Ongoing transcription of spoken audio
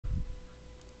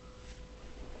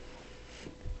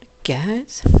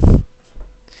Guys,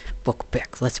 welcome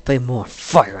back. Let's play more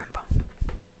Fire Emblem.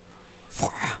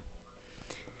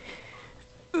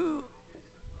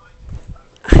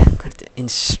 I'm going to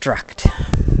instruct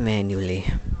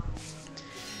manually.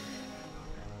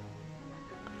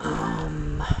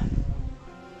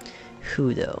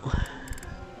 Who though?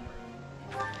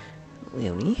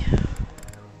 Leonie.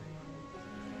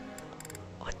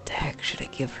 What the heck should I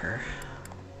give her?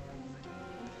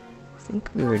 I think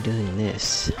we were doing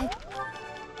this.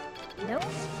 Nope.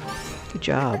 Good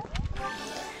job.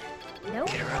 Nope.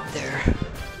 Get her up there.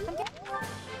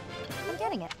 I'm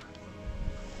getting it.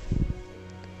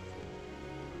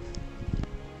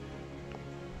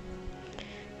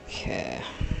 Okay.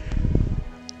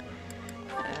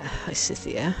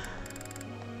 Lysithia.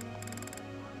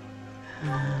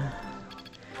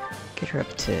 Get her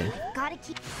up to Gotta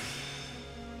keep.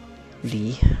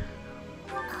 D.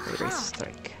 Erase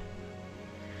strike.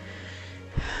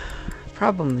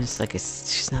 Problem is, like,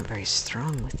 she's not very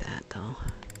strong with that, though.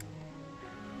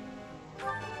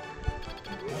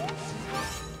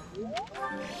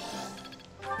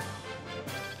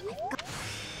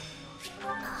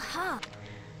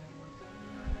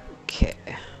 Okay.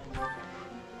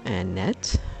 And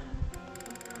net.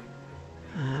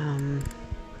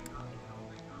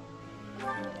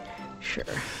 Sure.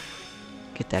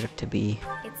 Get that up to B.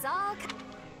 It's all.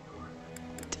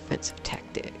 Defensive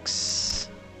tactics.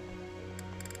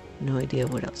 No idea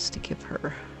what else to give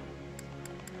her.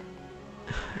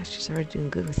 She's already doing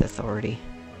good with authority.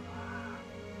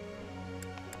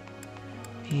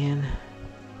 And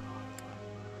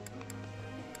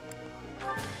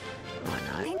why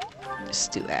not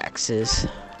just do axes?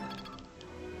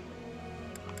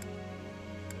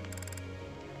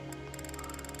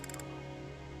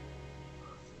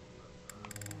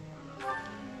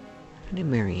 I did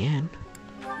Marianne.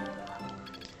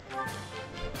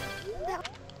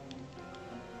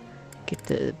 Get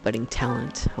the budding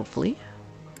talent, hopefully,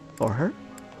 for her.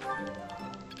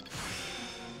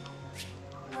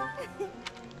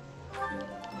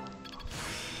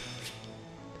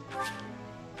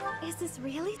 Is this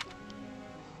really?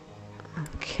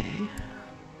 Okay.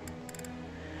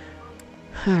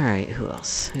 Alright, who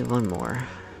else? We have one more.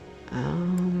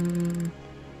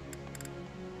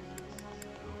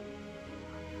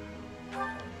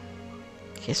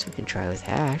 Guess we can try with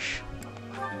Ash.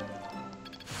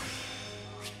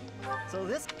 So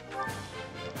this...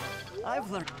 I've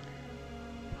learned...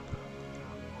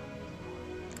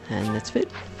 And that's it.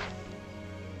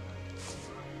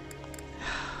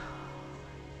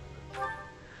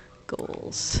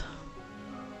 Goals.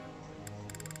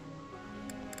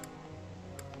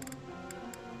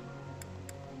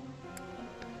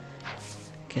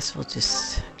 Guess we'll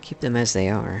just keep them as they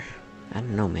are. I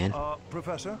don't know, man.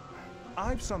 Professor,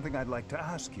 I've something I'd like to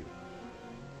ask you.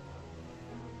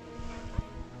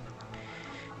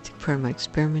 Take part in my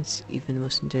experiments, even the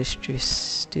most industrious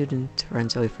student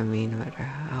runs away from me, no matter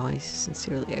how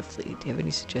sincerely I plead. Do you have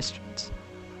any suggestions?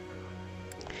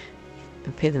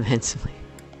 And pay them handsomely.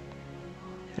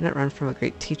 Have I not run from a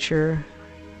great teacher?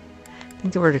 I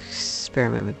think the word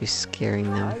experiment might be scaring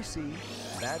them. I see.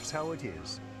 That's how it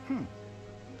is.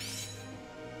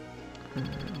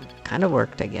 Kind of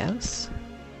worked, I guess.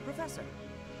 Professor.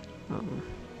 Oh.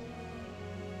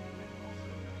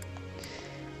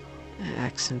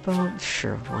 Axe and bone?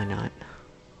 Sure, why not?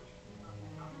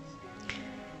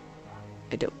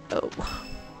 I don't know.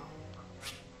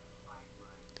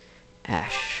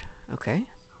 Ash. Okay.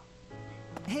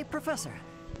 Hey, Professor.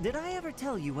 Did I ever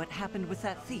tell you what happened with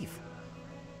that thief?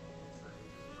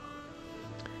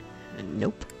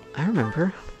 Nope. I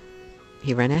remember.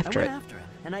 He ran after I it. went after him,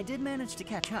 and I did manage to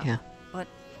catch up. Yeah. But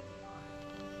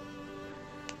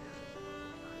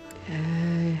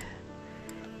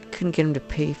Couldn't get him to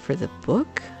pay for the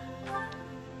book?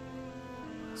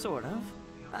 sort of.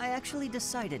 I actually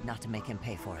decided not to make him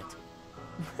pay for it.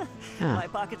 Huh. My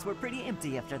pockets were pretty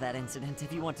empty after that incident,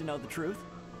 if you want to know the truth.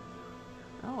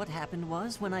 Well, what happened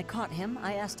was, when I caught him,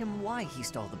 I asked him why he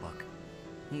stole the book.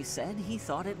 He said he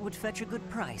thought it would fetch a good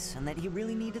price, and that he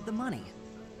really needed the money.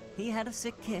 He had a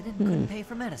sick kid and couldn't pay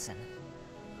for medicine.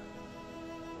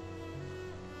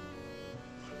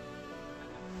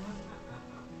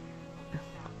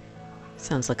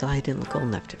 Sounds like I didn't look old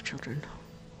enough to have children.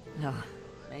 No,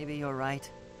 maybe you're right.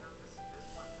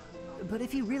 But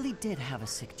if he really did have a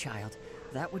sick child,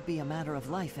 that would be a matter of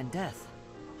life and death.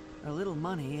 A little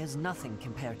money is nothing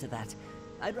compared to that.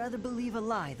 I'd rather believe a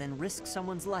lie than risk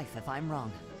someone's life if I'm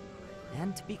wrong.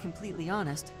 And to be completely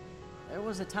honest, there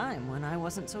was a time when I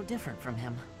wasn't so different from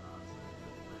him.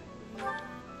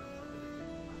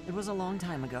 It was a long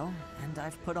time ago, and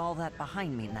I've put all that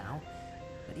behind me now.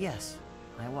 But yes,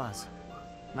 I was.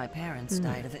 My parents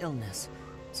died of illness,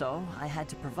 so I had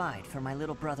to provide for my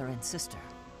little brother and sister.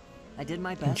 I did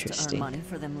my best to earn money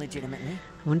for them legitimately.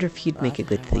 I wonder if you'd make a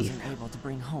good I thief. wasn't able to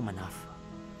bring home enough.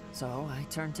 So I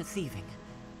turned to thieving.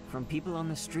 From people on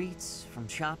the streets, from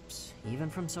shops, even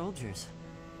from soldiers.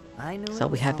 I knew So all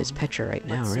we have is wrong, Petra right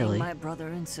now, but really. seeing my brother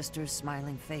and sister's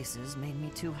smiling faces made me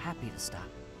too happy to stop.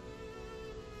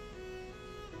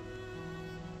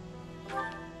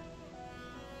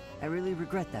 I really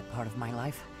regret that part of my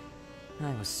life.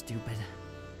 I was stupid.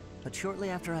 But shortly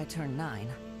after I turned 9,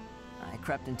 I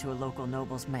crept into a local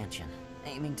noble's mansion,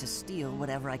 aiming to steal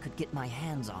whatever I could get my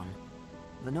hands on.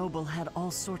 The noble had all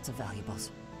sorts of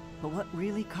valuables, but what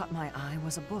really caught my eye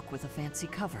was a book with a fancy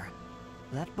cover.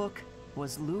 That book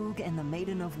was Lug and the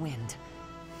Maiden of Wind.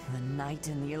 The knight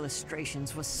in the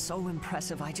illustrations was so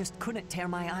impressive I just couldn't tear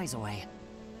my eyes away.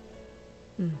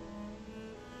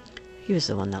 He was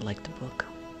the one that liked the book.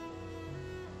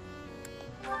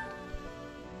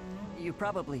 You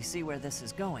probably see where this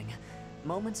is going.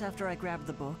 Moments after I grabbed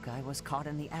the book, I was caught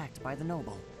in the act by the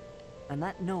noble. And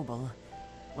that noble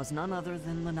was none other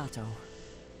than Lenato.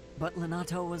 But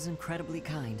Lenato was incredibly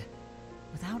kind.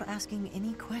 Without asking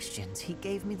any questions, he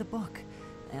gave me the book.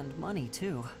 And money,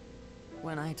 too.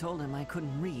 When I told him I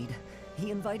couldn't read, he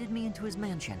invited me into his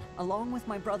mansion, along with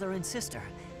my brother and sister.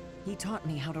 He taught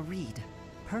me how to read,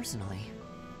 personally.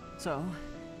 So,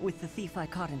 with the thief I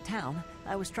caught in town,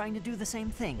 I was trying to do the same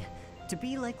thing. To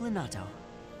be like Lenato.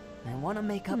 I want to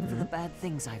make up for the bad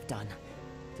things I've done.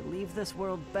 To leave this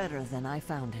world better than I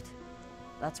found it.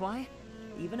 That's why,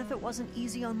 even if it wasn't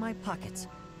easy on my pockets,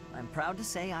 I'm proud to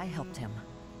say I helped him.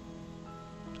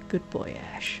 Good boy,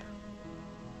 Ash.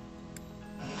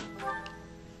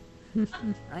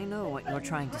 I know what you're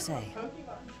trying to say.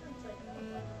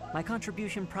 My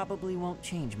contribution probably won't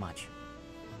change much.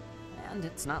 And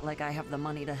it's not like I have the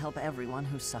money to help everyone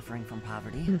who's suffering from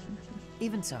poverty.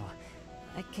 Even so,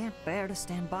 I can't bear to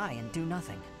stand by and do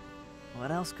nothing.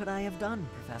 What else could I have done,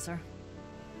 Professor?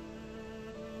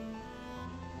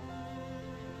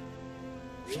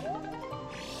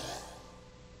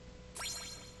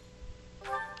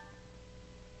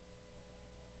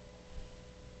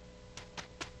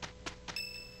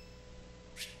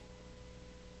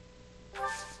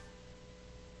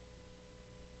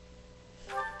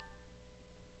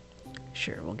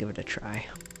 Sure, we'll give it a try.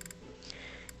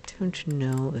 Don't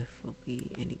know if it'll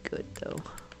be any good, though.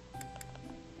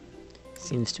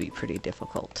 Seems to be pretty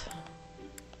difficult.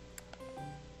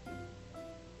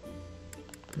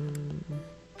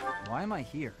 Why am I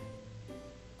here?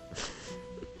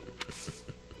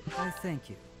 I thank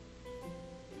you.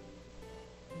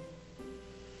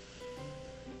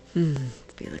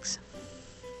 Felix.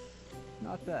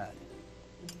 Not bad.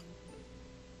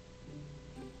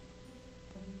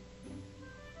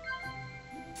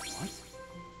 What?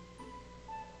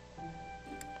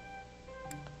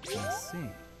 I see.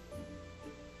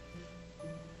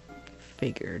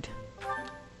 Figured.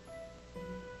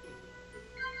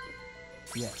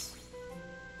 Yes.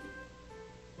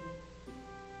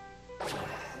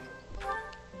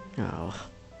 Oh.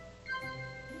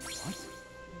 What?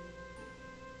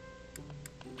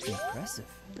 Impressive.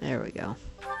 There we go.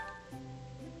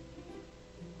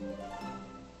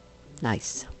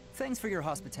 Nice. Thanks for your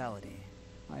hospitality.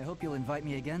 I hope you'll invite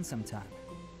me again sometime.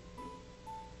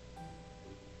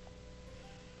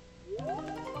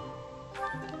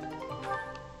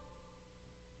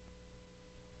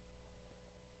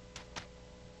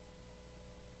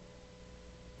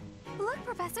 Look,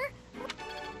 Professor!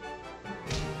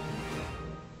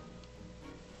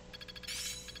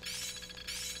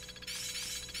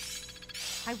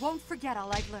 I won't forget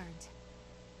all I've learned.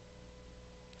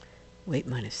 Weight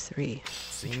 -3.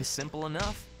 Seems simple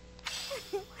enough.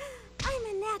 I'm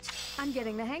a nat. I'm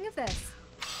getting the hang of this.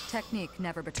 Technique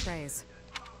never betrays.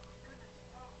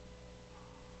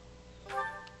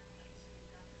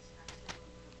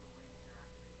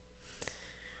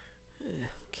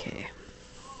 Okay.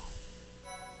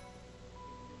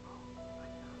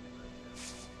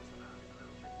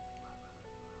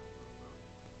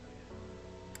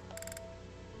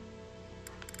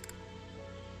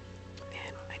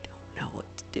 Man, I don't know what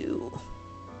to do.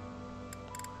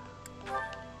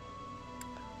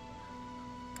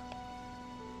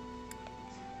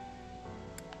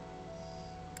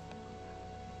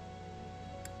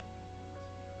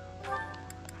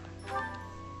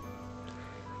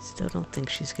 Still don't think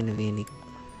she's gonna be any...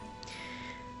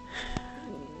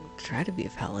 Try to be a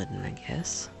paladin, I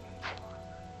guess.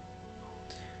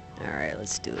 Alright,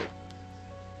 let's do it.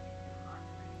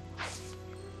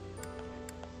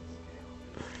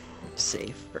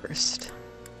 Save first.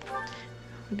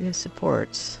 Who do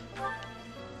supports?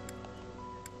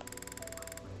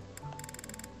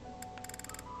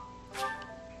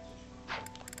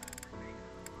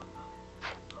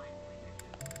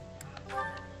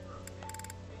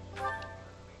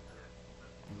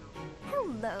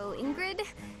 Hello, Ingrid.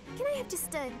 Can I have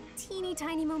just a teeny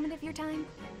tiny moment of your time?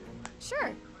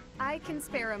 Sure, I can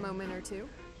spare a moment or two.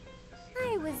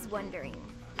 I was wondering,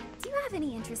 do you have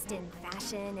any interest in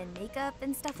fashion and makeup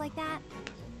and stuff like that?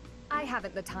 I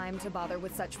haven't the time to bother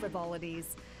with such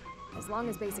frivolities. As long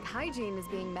as basic hygiene is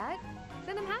being met,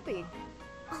 then I'm happy.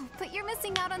 Oh, but you're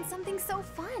missing out on something so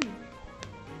fun.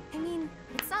 I mean,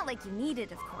 it's not like you need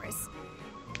it, of course.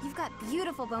 You've got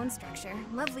beautiful bone structure,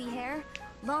 lovely hair,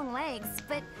 long legs,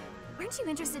 but aren't you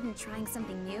interested in trying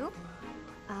something new?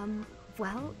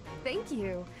 Well, thank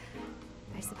you.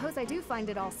 I suppose I do find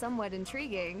it all somewhat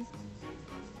intriguing.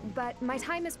 But my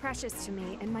time is precious to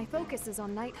me, and my focus is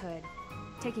on knighthood.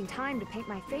 Taking time to paint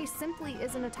my face simply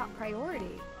isn't a top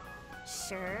priority.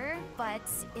 Sure, but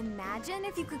imagine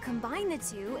if you could combine the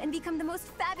two and become the most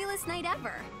fabulous knight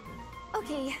ever.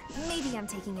 Okay, maybe I'm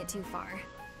taking it too far.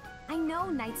 I know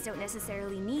knights don't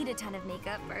necessarily need a ton of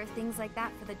makeup or things like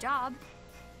that for the job.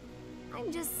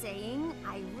 I'm just saying,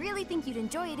 I really think you'd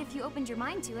enjoy it if you opened your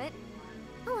mind to it.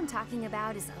 All I'm talking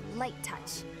about is a light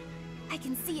touch. I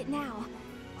can see it now.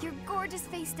 Your gorgeous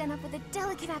face done up with a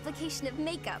delicate application of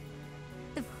makeup.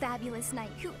 The fabulous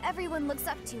knight who everyone looks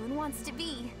up to and wants to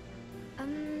be.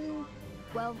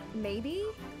 Well, maybe?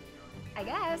 I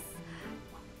guess.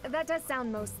 That does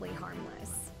sound mostly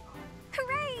harmless.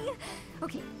 Hooray!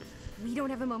 Okay, we don't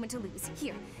have a moment to lose.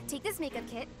 Here, take this makeup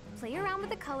kit, play around with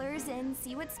the colors, and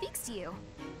see what speaks to you.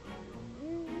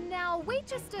 Now, wait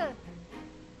just a...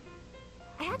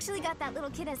 I actually got that little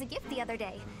kit as a gift the other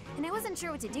day, and I wasn't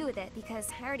sure what to do with it because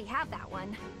I already have that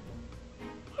one.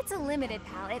 It's a limited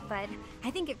palette, but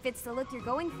I think it fits the look you're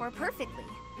going for perfectly.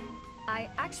 I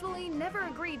actually never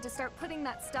agreed to start putting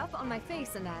that stuff on my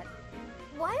face, Annette.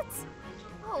 What?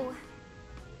 Oh.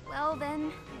 Well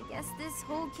then, I guess this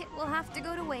whole kit will have to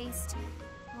go to waste.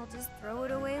 I'll just throw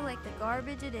it away like the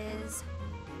garbage it is.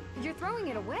 You're throwing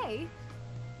it away?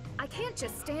 I can't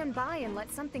just stand by and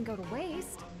let something go to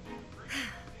waste.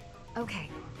 Okay.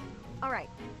 Alright.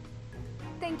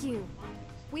 Thank you.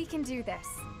 We can do this.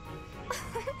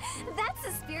 That's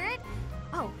the spirit!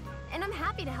 Oh, and I'm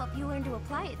happy to help you learn to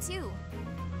apply it too.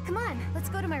 Come on, let's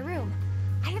go to my room.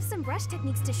 I have some brush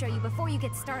techniques to show you before you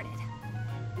get started.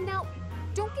 Now,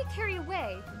 don't get carried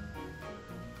away.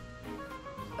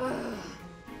 Ugh.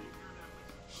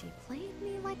 She played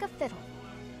me like a fiddle.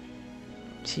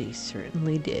 She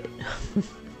certainly did.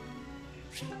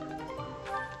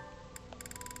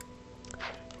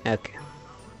 Okay.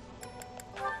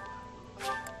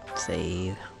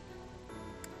 Save.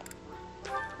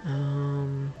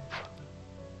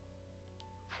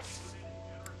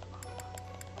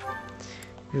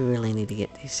 We really need to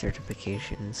get these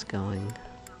certifications going.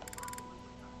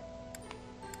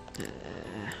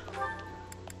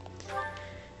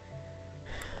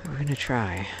 We're gonna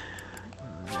try.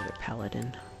 Another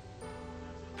paladin.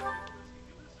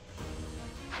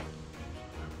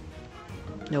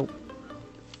 Nope.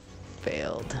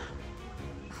 Failed.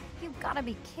 You gotta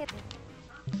be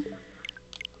kidding.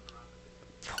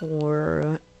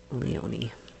 Poor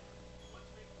Leonie.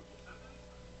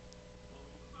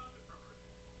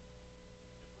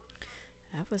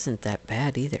 That wasn't that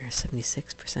bad either,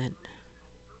 76%.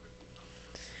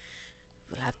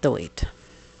 We'll have to wait.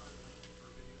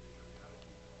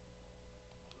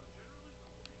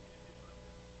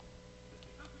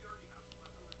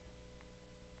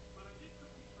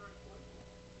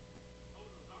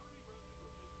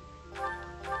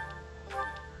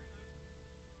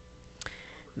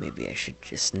 Maybe I should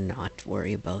just not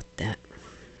worry about that.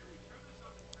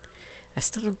 I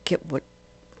still don't get what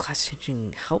class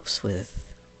changing helps with.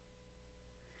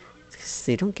 Because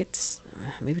they don't get...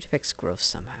 maybe it affects growth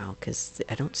somehow, because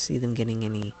I don't see them getting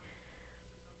any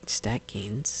stat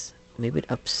gains. Maybe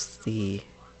it ups the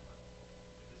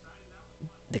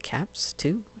caps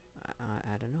too?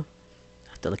 I don't know. I'll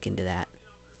have to look into that.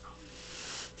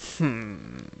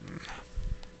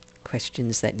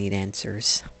 Questions that need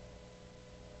answers.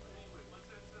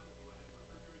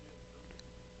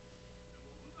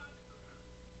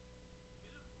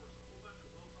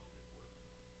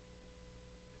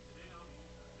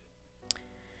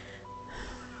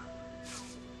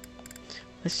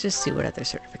 Let's just see what other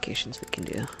certifications we can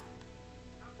do.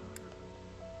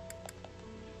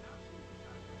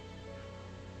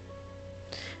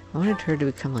 I wanted her to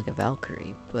become like a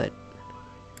Valkyrie, but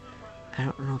I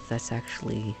don't know if that's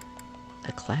actually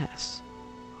a class.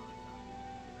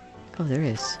 Oh, there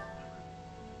is.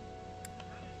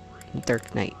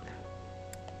 Dark Knight.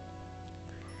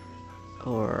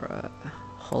 Or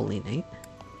Holy Knight.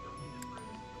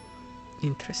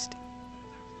 Interesting.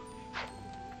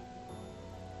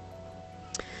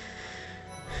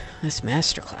 This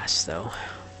masterclass, though.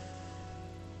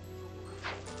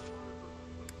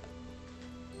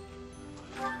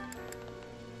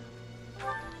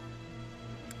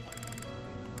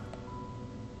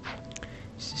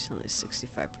 It's just only a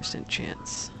 65%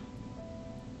 chance.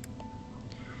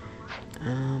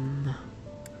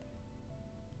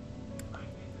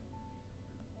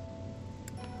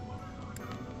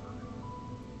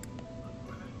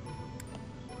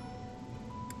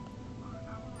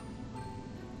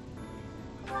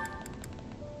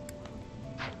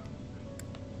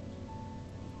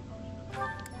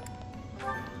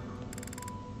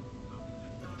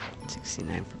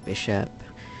 69 for Bishop.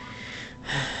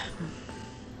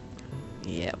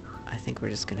 Yep, I think we're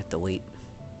just gonna have to wait.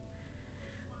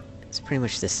 It's pretty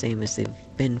much the same as they've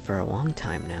been for a long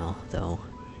time now, though.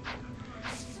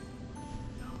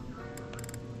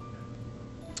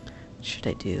 What should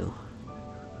I do?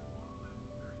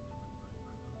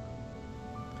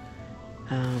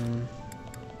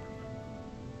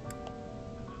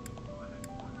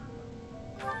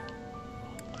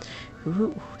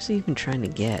 Who's he even trying to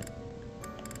get?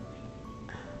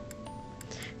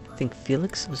 I think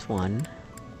Felix was one.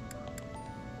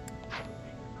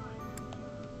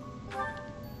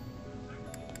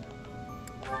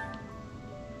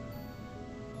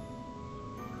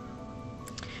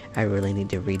 I really need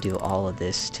to redo all of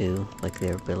this too, like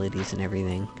their abilities and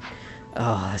everything.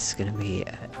 Oh, this is gonna be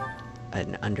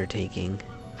an undertaking.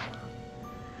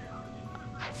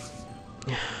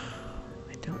 I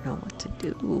don't know what to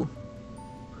do.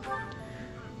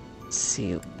 Let's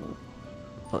see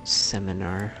about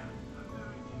seminar.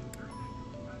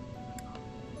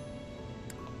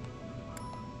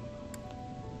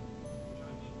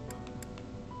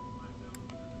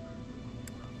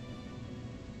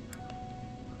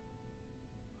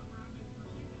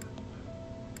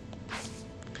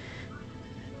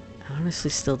 I honestly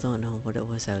still don't know what it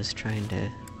was I was trying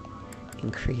to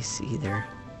increase either.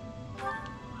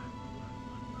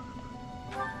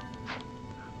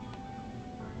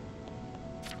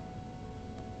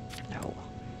 No.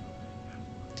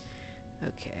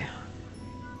 Okay.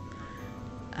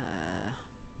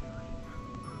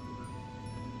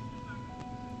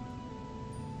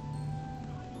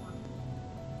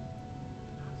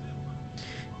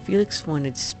 Felix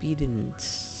wanted speed and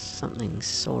something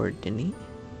sword, didn't he?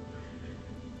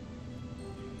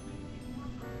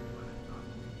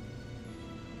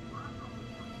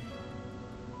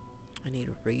 I need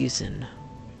a reason.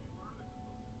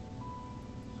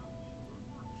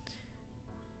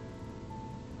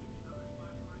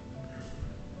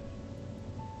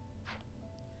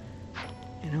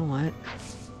 You know what?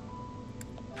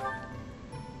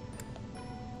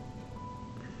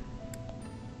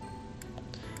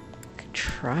 Could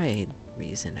try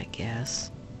reason, I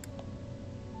guess.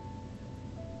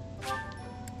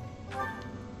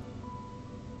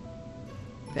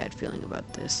 Bad feeling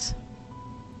about this.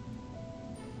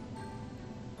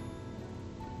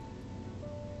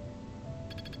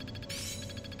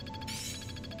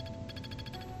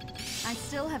 I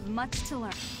still have much to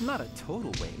learn. Not a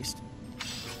total waste.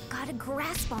 Got a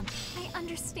grasp on. I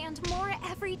understand more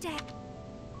every day.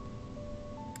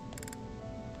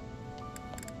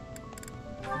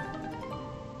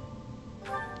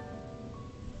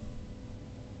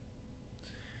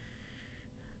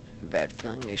 Bad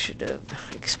feeling I should have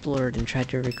explored and tried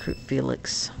to recruit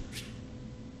Felix.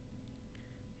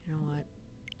 You know what?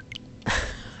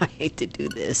 I hate to do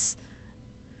this.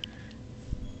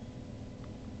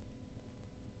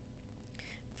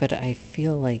 But I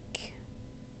feel like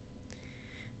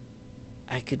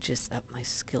I could just up my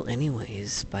skill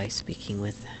anyways by speaking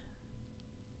with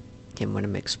him when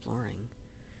I'm exploring.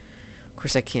 Of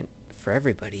course I can't for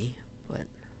everybody, but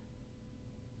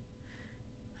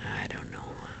I don't know.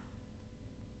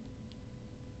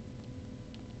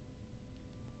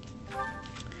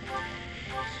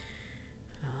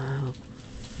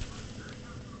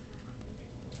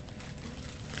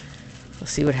 We'll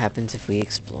see what happens if we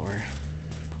explore.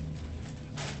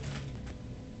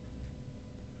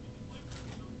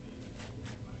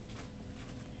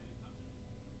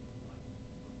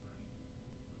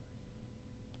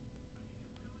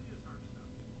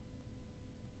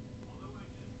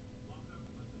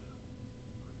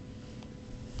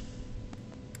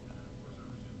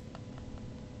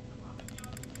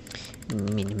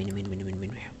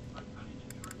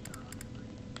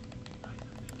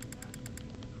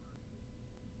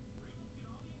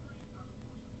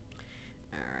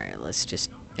 Alright, let's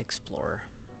just explore.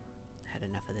 Had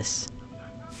enough of this.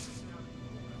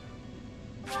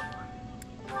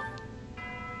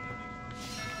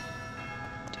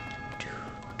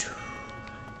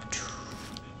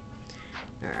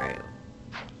 Alright.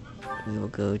 We will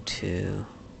go to...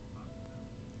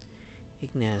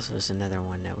 Ignaz was another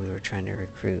one that we were trying to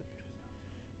recruit.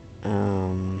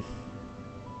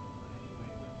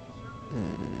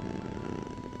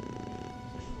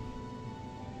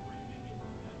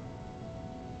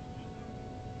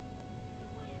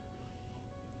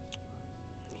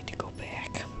 Need to go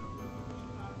back.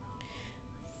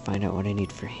 Find out what I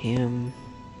need for him.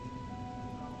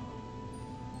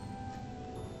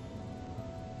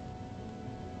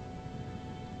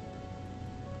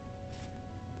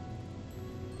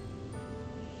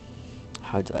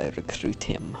 How do I recruit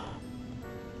him?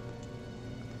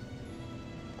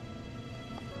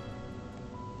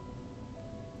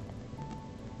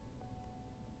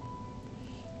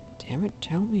 Damn it,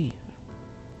 tell me.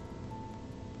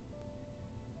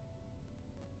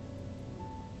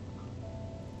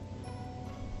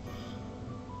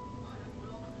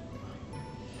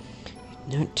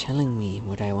 You're not telling me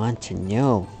what I want to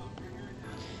know.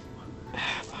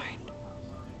 Fine.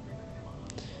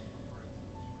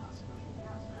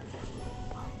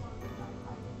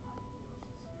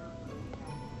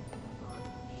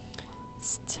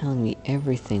 It's telling me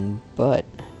everything but...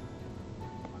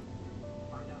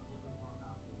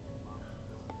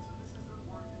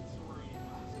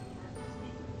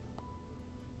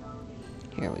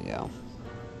 Here we go.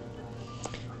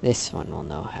 This one will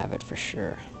know have it for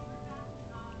sure.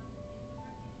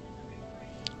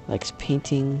 Likes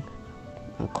painting.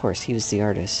 Of course, he was the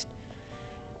artist.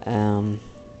 How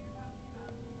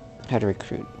to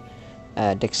recruit.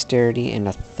 Dexterity and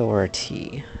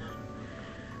authority.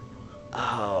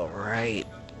 Oh, right.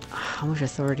 How much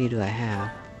authority do I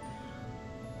have?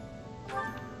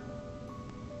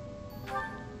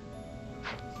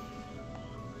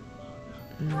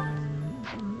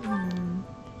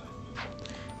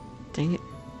 Dang it.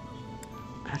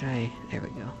 How did I... There we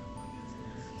go.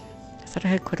 I thought I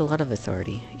had quite a lot of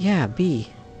authority. Yeah, B.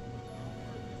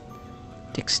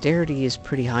 Dexterity is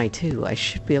pretty high too. I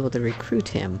should be able to recruit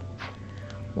him.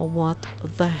 Well, what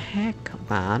the heck,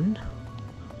 man?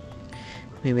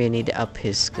 Maybe I need to up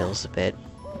his skills a bit.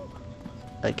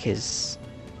 Like his...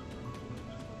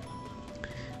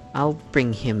 I'll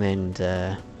bring him and,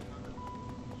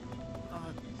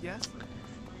 Yes?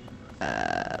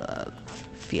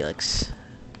 Felix.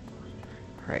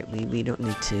 Right, we don't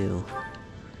need to...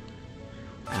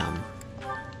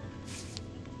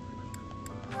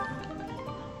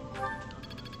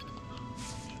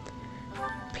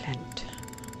 Plant.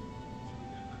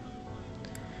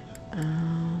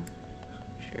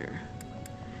 Sure.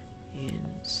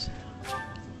 Ins.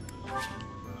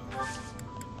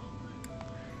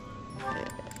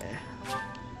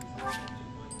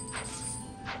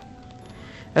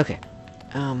 Okay.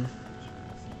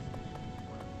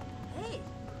 Hey.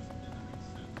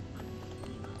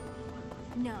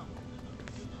 No.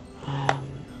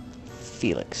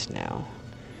 Felix now.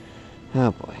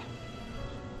 Oh boy.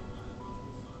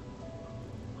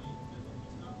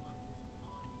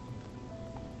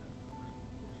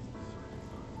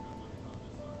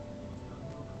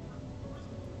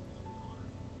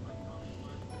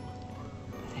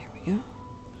 There we go.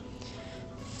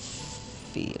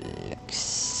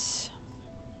 Felix.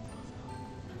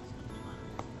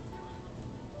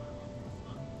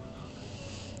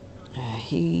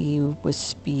 He was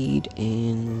speed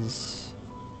and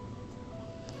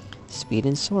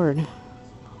sword.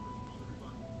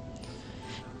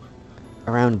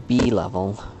 Around B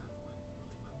level.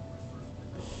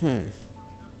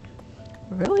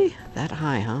 Really? That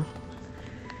high, huh?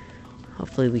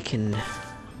 Hopefully we can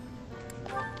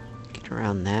get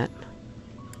around that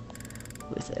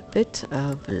with a bit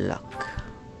of luck.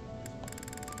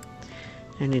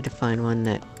 I need to find one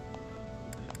that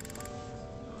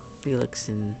Felix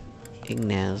and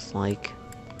Ignaz like.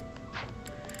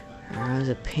 That was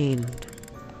a pain.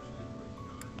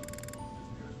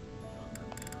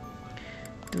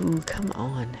 Ooh, come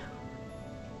on.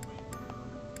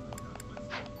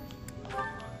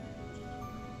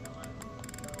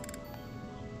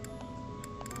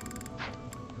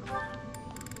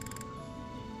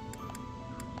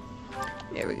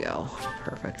 There we go.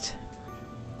 Perfect.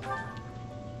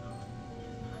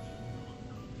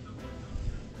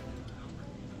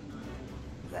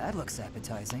 That looks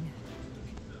appetizing.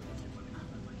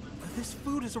 This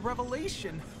food is a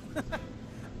revelation.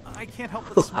 I can't help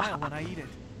but smile when I eat it.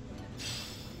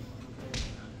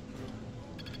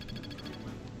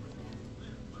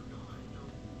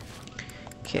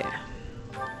 Okay.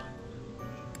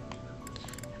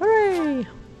 Hooray!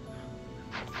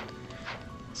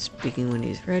 Speaking when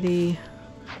he's ready.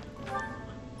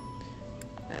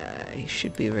 He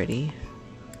should be ready.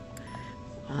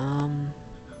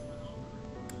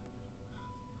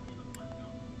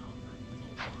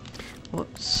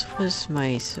 What was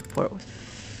my support with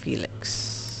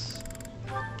Felix?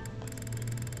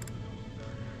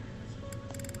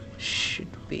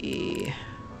 Should be...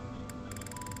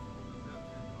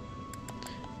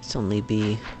 It's only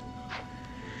B.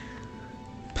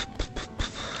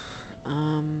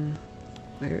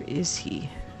 Where is he?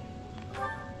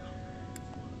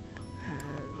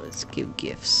 Let's give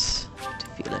gifts to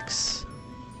Felix.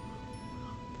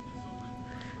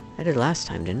 I did last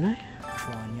time, didn't I?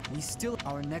 We still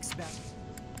our next battle.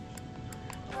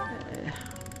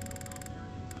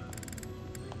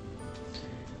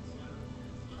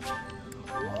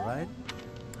 All right.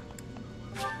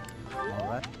 All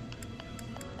right.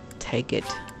 Take it.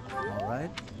 All right.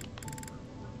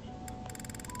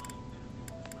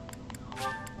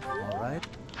 All right.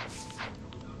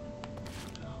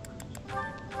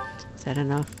 Is that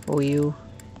enough for you?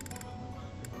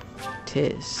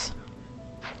 Tis.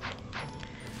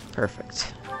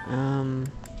 Perfect.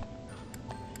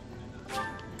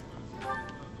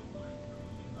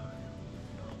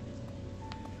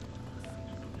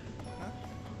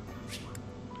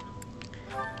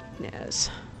 Yes.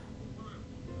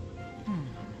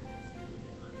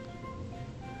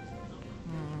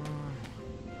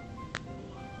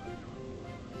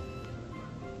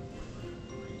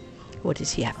 What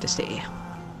does he have to say?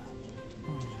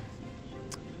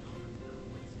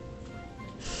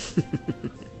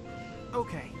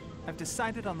 Okay, I've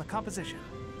decided on the composition.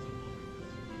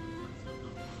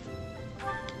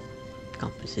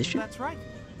 Composition? That's right.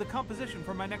 The composition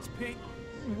for my next paint.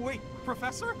 Wait,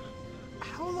 Professor?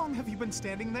 How long have you been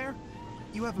standing there?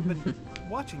 You haven't been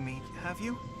watching me, have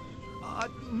you?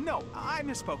 No, I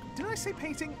misspoke. Did I say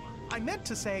painting? I meant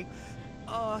to say,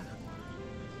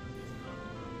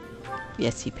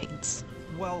 Yes, he paints.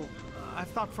 well, I've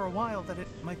thought for a while that it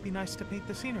might be nice to paint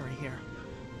the scenery here.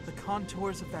 The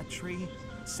contours of that tree,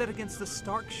 set against the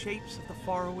stark shapes of the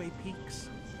faraway peaks.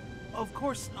 Of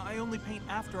course, I only paint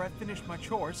after I've finished my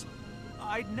chores.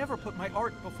 I'd never put my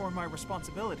art before my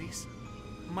responsibilities.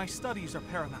 My studies are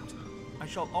paramount. I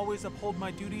shall always uphold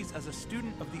my duties as a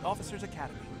student of the Officers'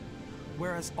 Academy,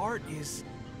 whereas art is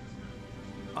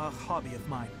a hobby of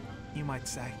mine, you might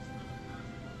say.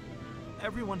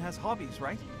 Everyone has hobbies,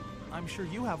 right? I'm sure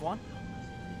you have one.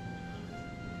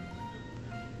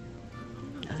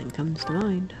 Nothing comes to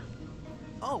mind.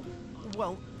 Oh,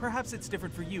 well, perhaps it's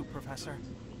different for you, Professor.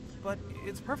 But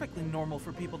it's perfectly normal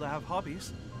for people to have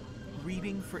hobbies.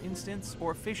 Reading, for instance,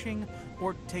 or fishing,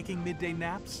 or taking midday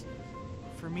naps.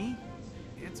 For me,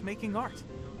 it's making art.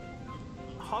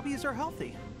 Hobbies are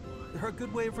healthy. They're a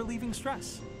good way of relieving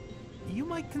stress. You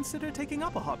might consider taking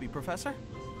up a hobby, Professor.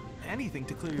 Anything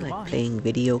to clear your Like mind. playing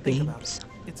video Think about games. it.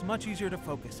 It's much easier to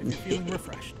focus if you're feeling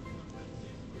refreshed.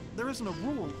 There isn't a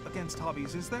rule against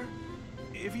hobbies, is there?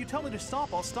 If you tell me to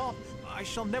stop, I'll stop. I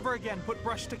shall never again put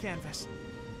brush to canvas.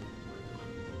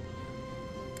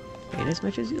 Paint as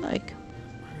much as you like.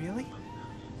 Really?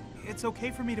 It's okay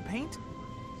for me to paint?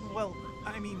 Well,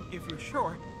 I mean, if you're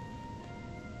sure.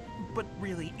 But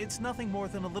really, it's nothing more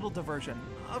than a little diversion,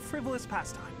 a frivolous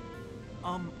pastime.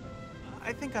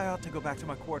 I think I ought to go back to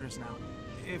my quarters now,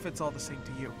 if it's all the same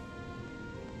to you.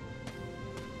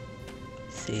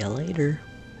 See you later.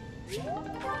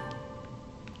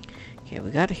 Okay, we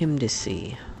got him to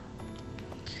see.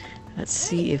 Let's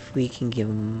see if we can give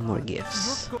him more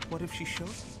gifts. What if she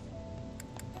shows?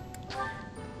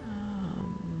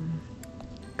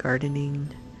 Gardening,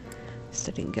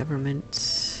 studying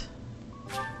government,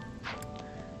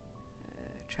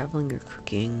 traveling or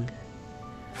cooking.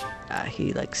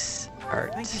 He likes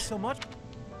art. Thank you so much.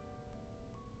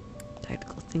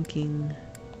 Tactical thinking.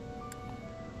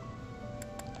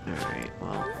 Alright,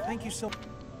 well. Thank you so.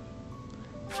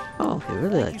 Oh, he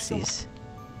really Thank you likes so these.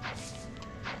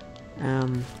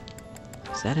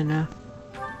 Is that enough?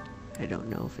 I don't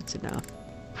know if it's enough.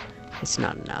 It's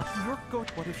not enough. You're going.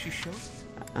 What if she shows?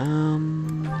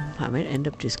 I might end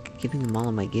up just giving him all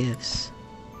of my gifts.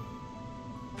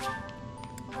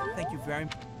 Thank you very.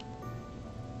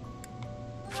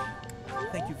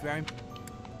 Thank you very.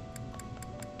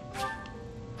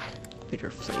 Bitter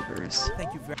flavors.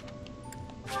 Thank you very.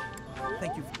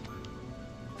 Thank you.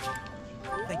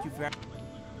 Thank you very.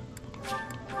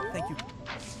 Thank you.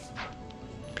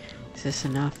 Is this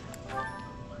enough?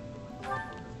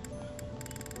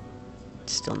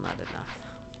 Still not enough.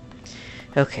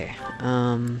 Okay,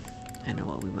 I know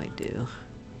what we might do.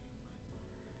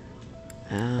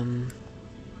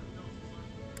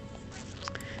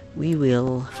 We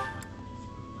will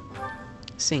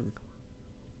sing.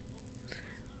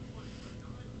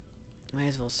 Might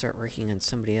as well start working on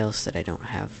somebody else that I don't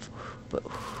have. But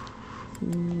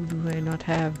who do I not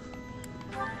have?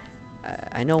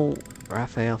 I know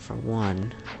Raphael for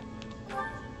one.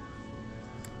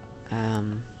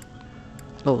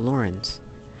 Oh, Lawrence.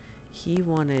 He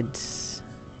wanted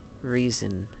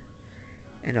reason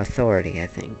and authority, I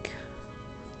think.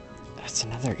 That's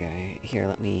another guy. Here,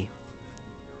 let me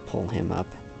pull him up.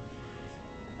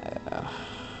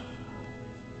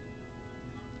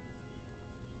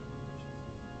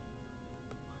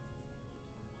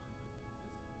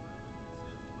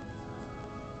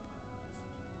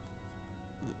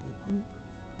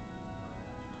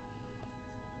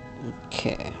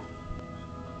 Okay.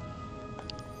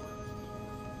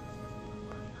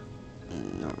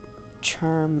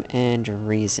 Charm and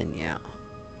reason, yeah.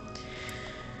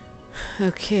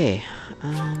 Okay.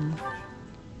 Well,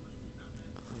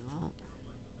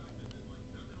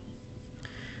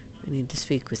 I need to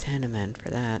speak with Hanneman for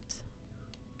that.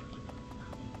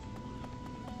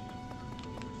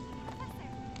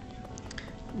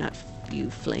 Not you,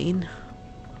 Flane.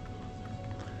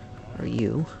 Or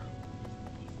you.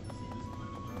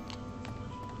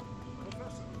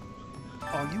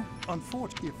 Are you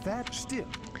unfortunate? If that still,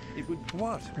 it would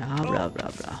what? Blah, blah,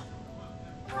 blah, blah.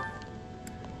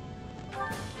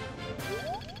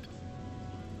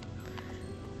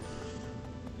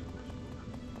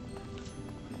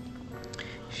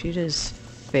 She does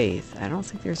Faith. I don't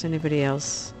think there's anybody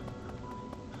else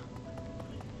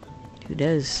who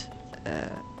does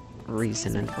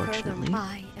Reason, unfortunately.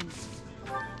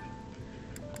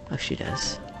 Oh, she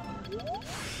does.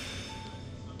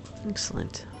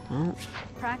 Excellent. Well,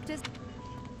 Practice.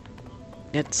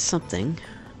 it's something.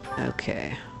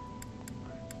 Okay.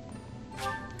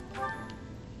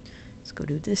 Let's go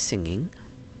do this singing.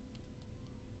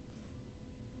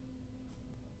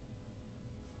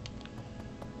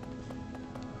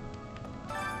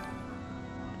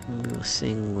 And we will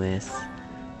sing with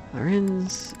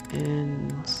Lorenz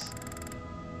and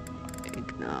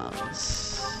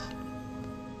Ignaz.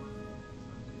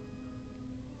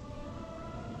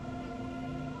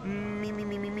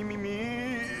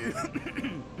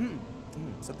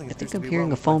 I think I'm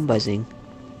hearing a phone buzzing.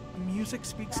 Music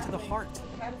speaks to the heart.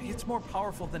 It's more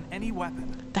powerful than any weapon.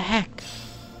 What the heck?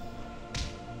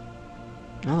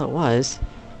 Well, it was.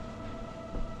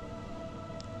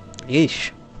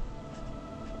 Yeesh.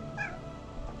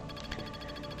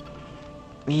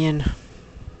 Man.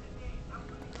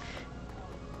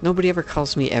 Nobody ever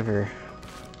calls me ever.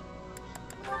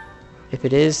 If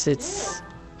it is, it's...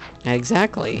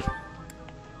 Exactly.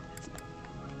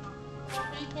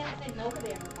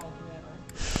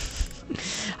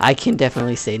 I can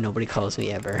definitely say nobody calls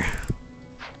me ever.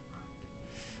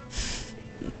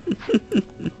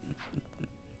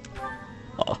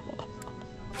 Oh.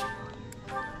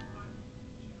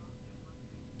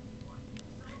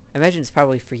 I imagine it's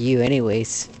probably for you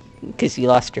anyways, because you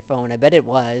lost your phone. I bet it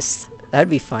was. That'd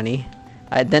be funny.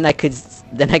 Then I could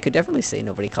definitely say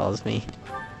nobody calls me.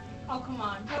 Oh, come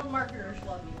on. Telemarketers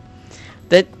love you.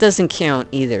 That doesn't count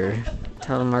either.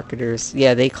 Telemarketers,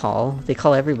 yeah, they call. They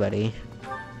call everybody.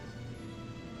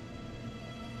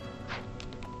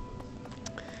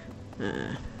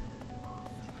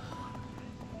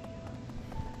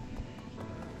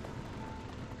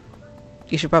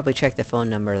 You should probably check the phone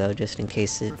number though, just in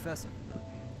case it Professor.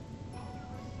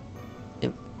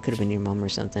 could have been your mom or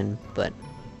something, but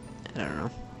I don't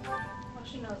know. Well,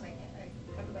 she knows I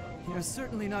You're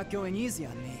certainly not going easy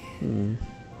on me. Hmm.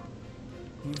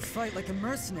 You fight like a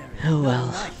mercenary. Oh, not well.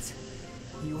 a knight.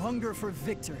 You hunger for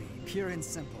victory, pure and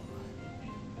simple.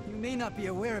 You may not be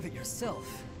aware of it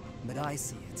yourself, but I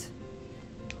see it.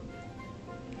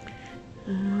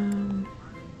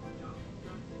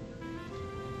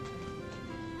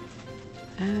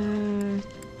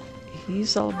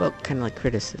 He's all about kind of like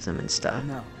criticism and stuff.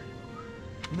 No.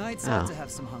 Knights Oh. ought to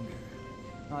have some hunger.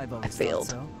 I've always failed.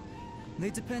 thought so. They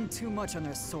depend too much on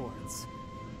their swords.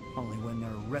 Only when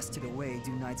they're wrested away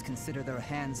do knights consider their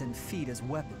hands and feet as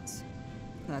weapons.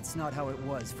 That's not how it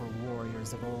was for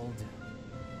warriors of old.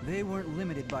 They weren't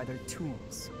limited by their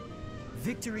tools.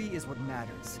 Victory is what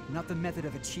matters, not the method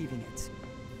of achieving it.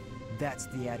 That's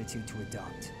the attitude to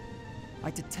adopt.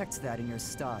 I detect that in your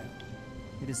style.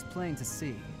 It is plain to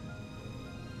see.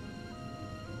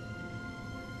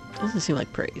 Doesn't seem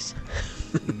like praise.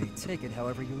 You may take it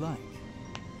however you like.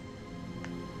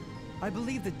 I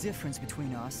believe the difference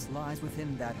between us lies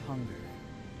within that hunger.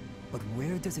 But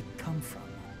where does it come from?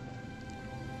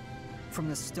 From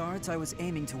the start, I was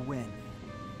aiming to win.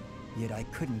 yet I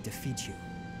couldn't defeat you.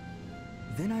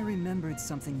 Then I remembered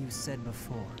something you said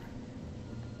before.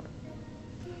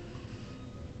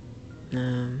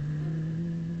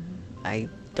 I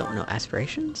don't know.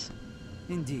 Aspirations?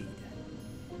 Indeed.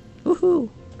 Woohoo!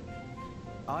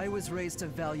 I was raised to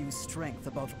value strength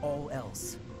above all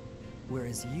else,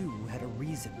 whereas you had a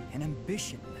reason, an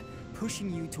ambition,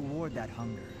 pushing you toward that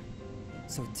hunger.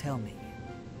 So tell me,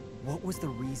 what was the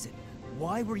reason?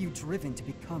 Why were you driven to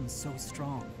become so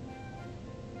strong?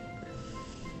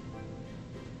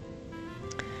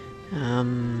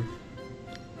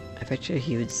 I bet you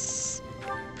he would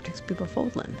protect people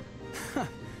from Foldland.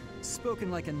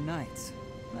 Spoken like a knight.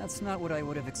 That's not what I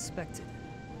would have expected.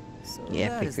 So Yeah,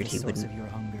 that is the figured he source wouldn't. of your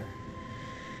hunger.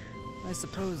 I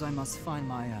suppose I must find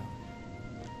my own.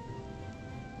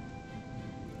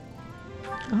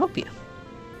 I'll help you.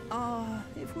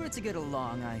 If we're to get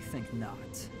along, I think not.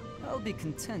 I'll be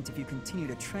content if you continue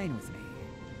to train with me.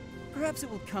 Perhaps it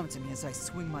will come to me as I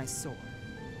swing my sword.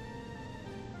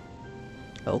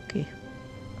 Okay.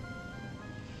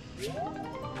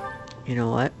 You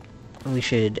know what? We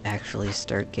should actually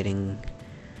start getting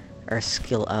our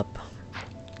skill up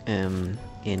in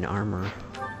armor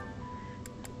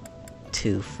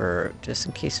too, for just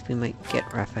in case we might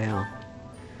get Raphael.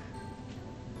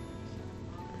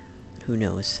 Who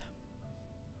knows?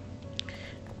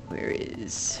 Where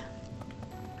is...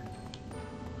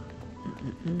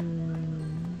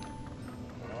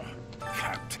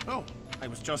 Can't tell. I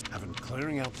was just having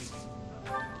clearing out the...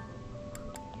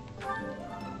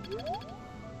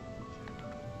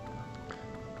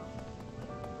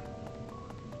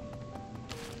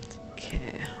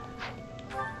 Okay.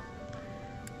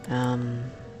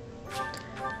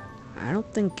 I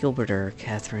don't think Gilbert or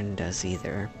Catherine does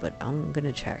either, but I'm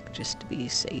gonna check just to be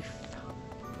safe.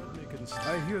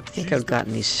 I hear I think I've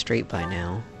gotten these straight by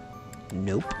now.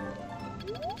 Nope.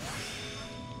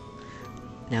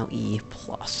 Now E+.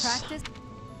 Practice.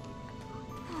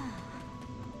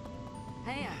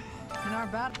 Hey, in our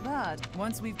bad.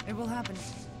 Once it will happen.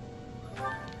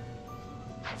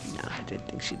 No, I didn't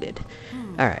think she did.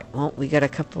 Alright, well, we got a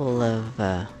couple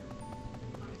of,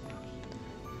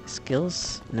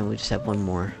 skills. No, we just have one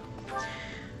more.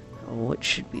 What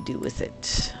should we do with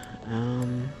it?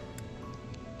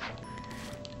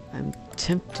 I'm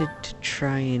tempted to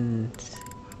try and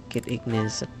get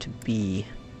Ignis up to B.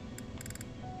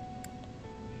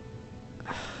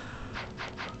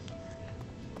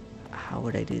 How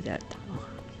would I do that, though?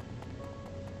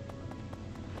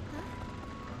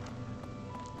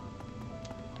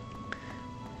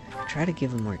 I could try to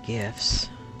give him more gifts.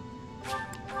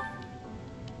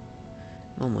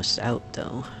 I'm almost out,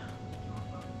 though.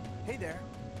 Hey there.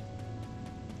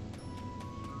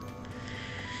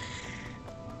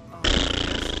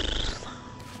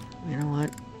 You know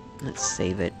what? Let's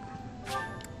save it.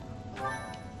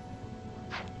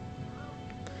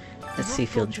 Let's see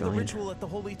if he'll The join. ritual at the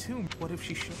Holy Tomb. What if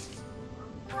she should?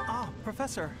 Ah,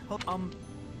 Professor.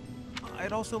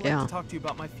 I'd also like Yeah. to talk to you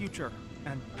about my future.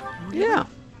 And Yeah.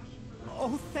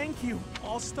 oh, thank you.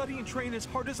 I'll study and train as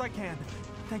hard as I can.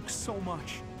 Thanks so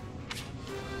much.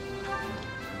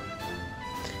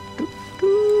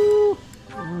 Doo-doo.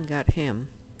 Oh, we got him.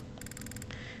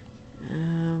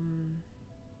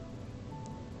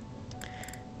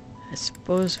 I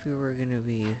suppose if we were gonna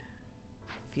be...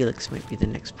 Felix might be the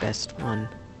next best one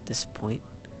at this point.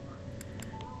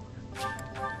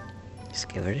 Just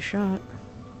give it a shot.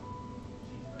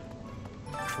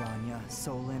 Kranya,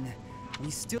 Solin, we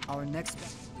still... Our next...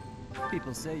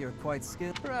 People say you're quite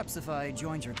skilled. Perhaps if I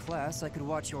joined your class, I could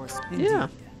watch your... Indeed. Yeah.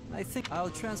 I think I'll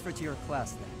transfer to your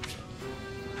class then.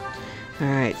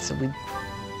 Alright, so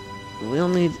we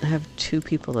only have 2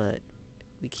 people that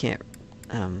we can't,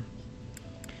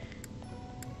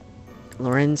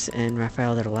 Lorenz and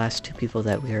Raphael are the last 2 people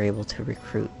that we are able to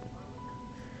recruit.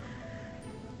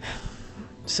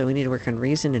 So we need to work on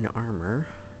reason and armor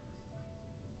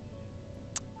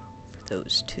for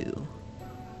those 2.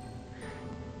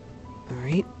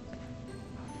 Alright.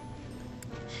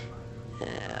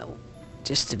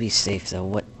 Just to be safe though,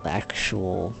 what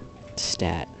actual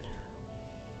stat?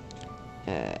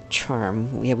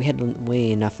 Charm. Yeah, we had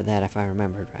way enough of that if I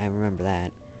remembered. I remember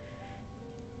that.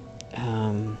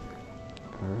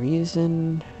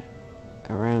 Reason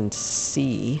around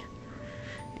C.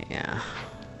 Yeah.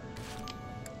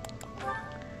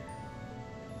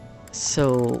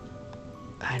 So,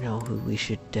 I know who we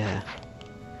should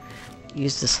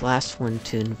use this last one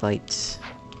to invite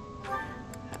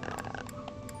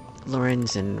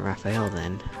Lorenz and Raphael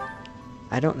then.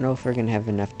 I don't know if we're gonna have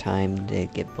enough time to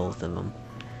get both of them.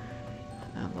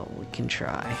 But we can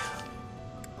try.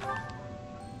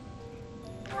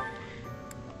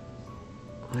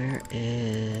 Where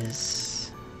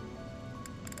is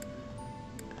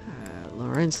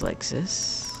Lorenz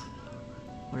Lexus?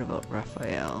 What about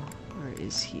Raphael? Where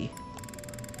is he?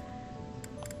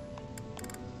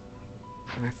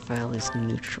 Raphael is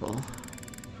neutral.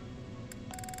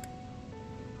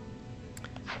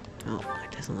 Oh,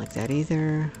 he doesn't like that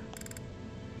either.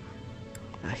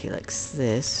 He likes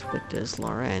this, but does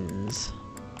Lorenz?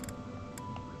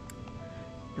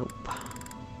 Nope.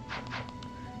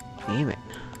 Damn it.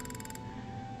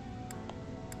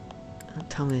 Don't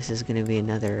tell me this is gonna be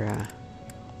another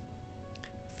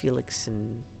Felix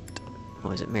and what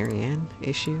was it, Marianne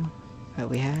issue that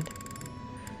we had?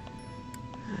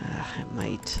 It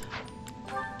might.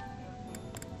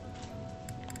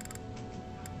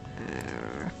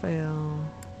 Raphael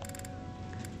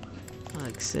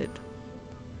likes it.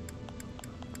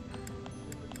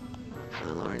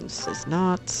 Lawrence does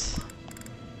not.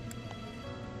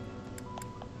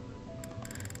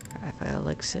 Raphael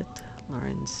likes it.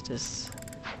 Lawrence does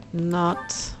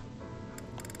not.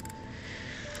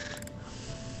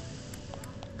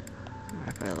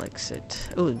 Raphael likes it.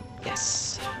 Oh,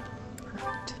 yes.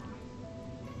 Perfect.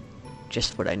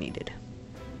 Just what I needed.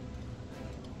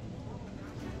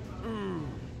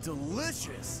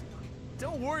 Delicious!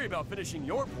 Don't worry about finishing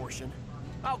your portion.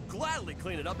 I'll gladly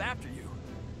clean it up after you.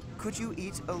 Could you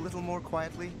eat a little more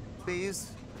quietly,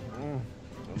 please? Your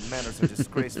manners are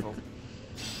disgraceful.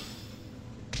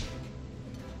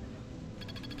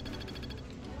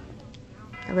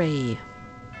 Hooray!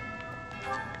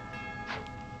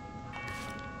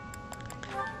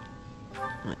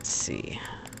 Let's see.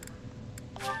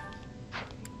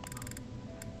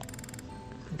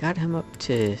 Got him up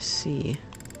to C.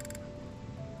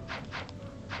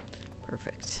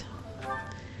 Perfect.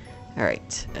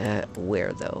 Alright,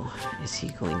 where though is he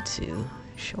going to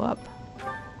show up?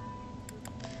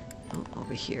 Oh,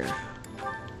 over here.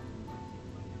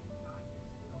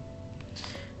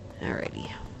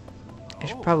 Alrighty. I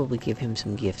should probably give him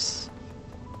some gifts.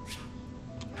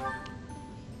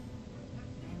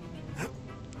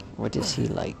 What does he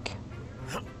like?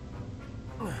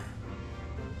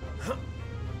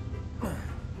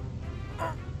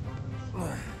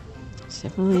 It's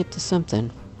definitely up to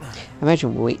something. I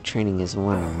imagine weight training is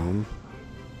one of them.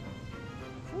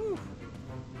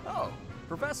 Oh,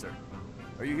 Professor.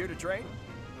 Are you here to train?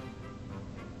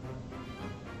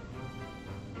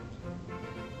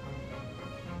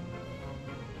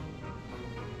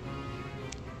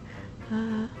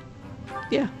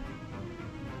 Yeah.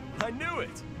 I knew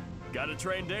it! Gotta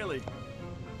train daily.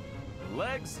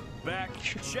 Legs, back,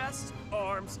 chest,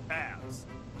 arms, abs.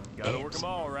 Gotta work them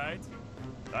all, right?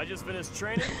 I just finished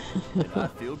training, and I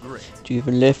feel great. Do you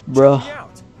even lift, bro? Check me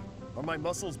out. Are my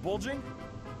muscles bulging?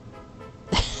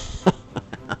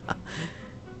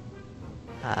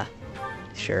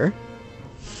 Sure.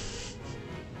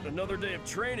 Another day of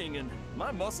training, and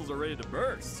my muscles are ready to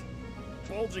burst.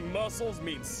 Bulging muscles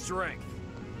means strength.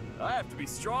 I have to be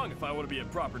strong if I want to be a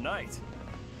proper knight.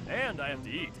 And I have to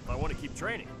eat if I want to keep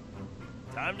training.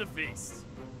 Time to feast.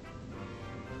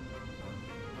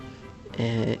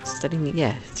 Studying,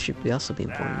 yeah, it should be also be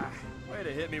important. Way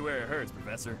to hit me where it hurts,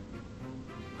 Professor.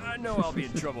 I know I'll be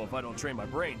in trouble if I don't train my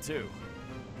brain, too.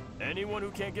 Anyone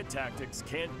who can't get tactics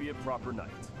can't be a proper knight.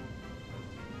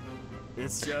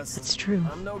 It's just... That's true.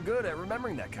 I'm no good at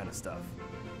remembering that kind of stuff.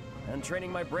 And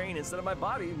training my brain instead of my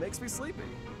body makes me sleepy.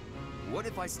 What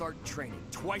if I start training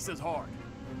twice as hard?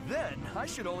 Then I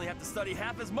should only have to study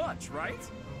half as much, right?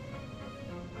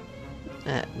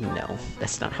 No,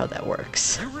 that's not how that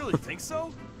works. You really think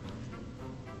so?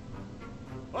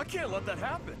 I can't let that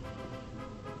happen.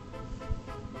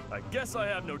 I guess I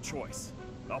have no choice.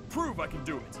 I'll prove I can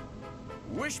do it.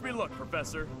 Wish me luck,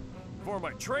 Professor. For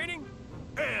my training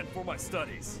and for my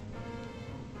studies.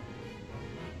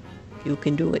 You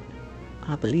can do it.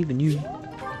 I believe in you.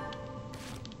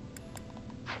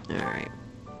 Alright.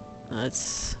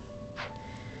 Let's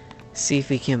see if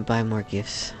we can buy more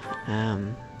gifts.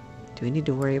 Do we need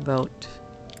to worry about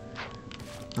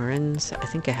Lorenz? I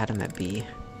think I had him at B.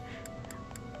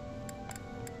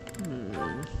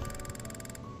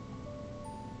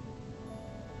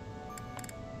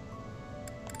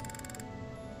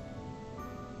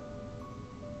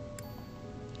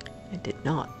 I did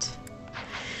not.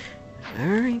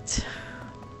 Alright.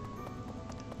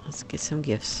 Let's get some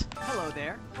gifts. Hello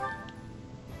there.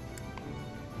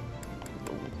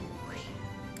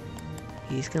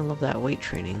 He's gonna love that weight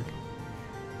training.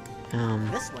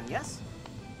 This one, yes?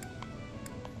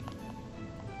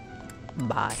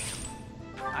 Bye.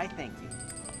 I thank you.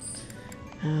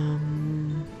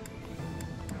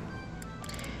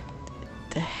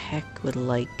 The heck would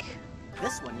like...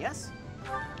 This one, yes?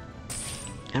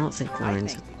 I don't think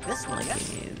Lauren's This one, like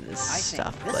yes. any of this I think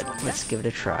stuff, this but one, let's yes. give it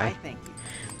a try. I thank you.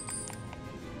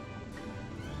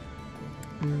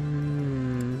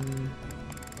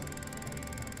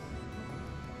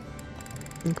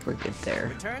 I think we're good there.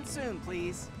 Return soon,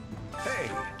 please. Hey,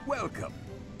 welcome.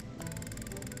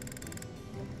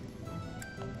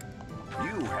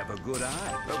 You have a good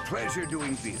eye. A pleasure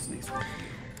doing business with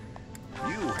you.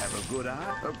 You have a good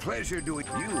eye. A pleasure doing.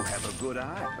 You have a good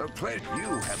eye. A pleasure. You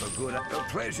have a good eye. A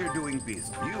pleasure doing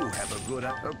business. You have a good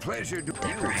eye. A pleasure doing.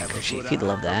 You have a good eye. You'd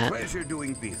love that. A pleasure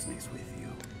doing business with you.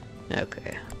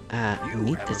 Okay. You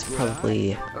Meat have that's a good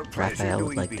probably eye. A pleasure Raphael would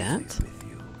doing like business that. with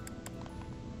you.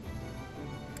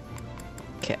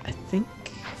 Okay, I think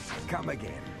Come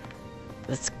again.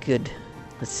 that's good.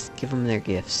 Let's give them their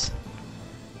gifts.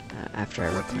 After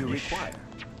I What do you replenish. require?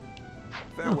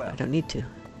 Oh, Farewell. I don't need to.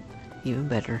 Even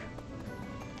better.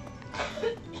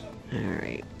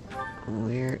 Alright.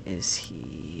 Where is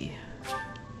he?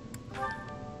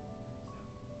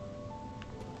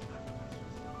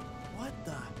 What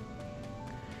the?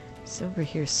 He's over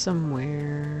here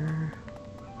somewhere.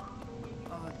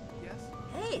 Yes?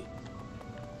 Hey!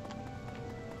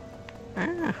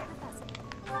 Ah.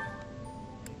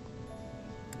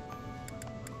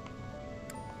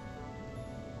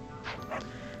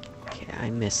 Okay, I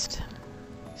missed.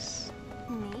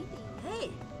 Maybe.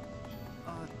 Hey!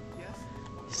 Yes?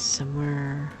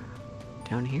 Somewhere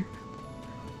down here?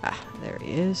 Ah, there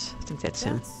he is. I think that's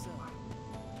him. That's,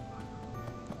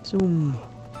 Zoom.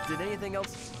 Did anything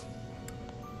else?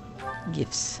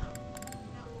 Gifts.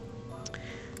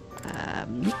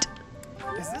 Meat.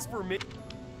 Is this for me?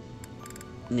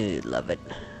 No, love it.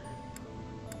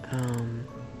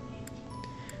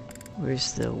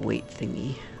 Where's the weight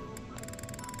thingy?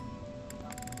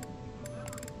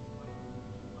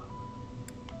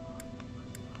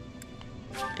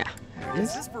 Yeah, there it Is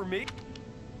is. this for me?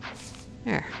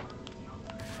 There.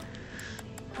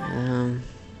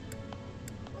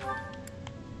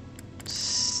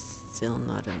 Still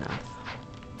not enough.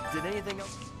 Did anything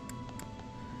else?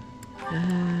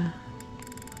 I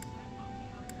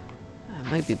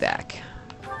might be back.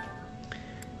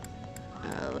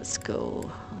 Let's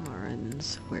go.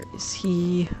 Lawrence, where is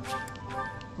he?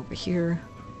 Over here.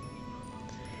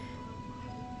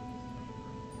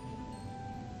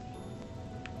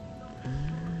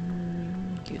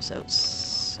 He was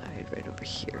outside, right over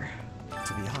here.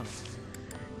 to be honest.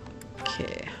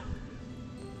 Okay.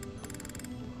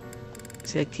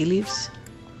 See like tea leaves?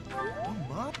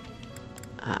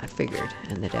 I figured.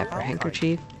 And the dapper Okay.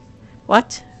 handkerchief.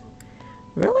 What?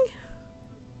 Really?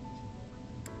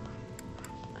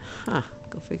 Huh.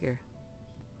 Go figure.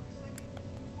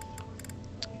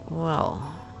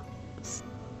 Well.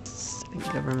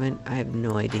 Government, I have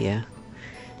no idea.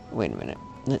 Wait a minute.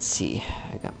 Let's see.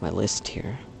 I got my list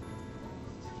here.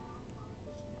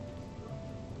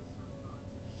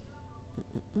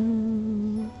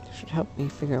 Should help me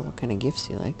figure out what kind of gifts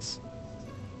he likes.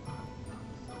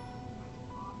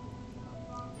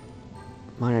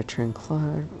 Monitoring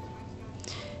Claude.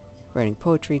 Writing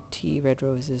poetry, tea, red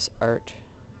roses, art.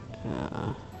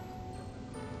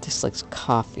 Dislikes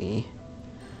coffee.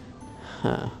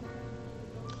 Huh.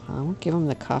 Well, I won't give him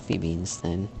the coffee beans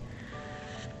then.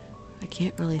 I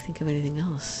can't really think of anything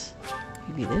else.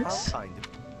 Maybe this? How kind.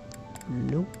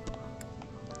 Nope.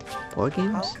 Board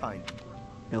games? How kind.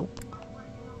 Nope.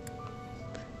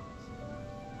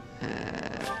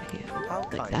 Yeah, How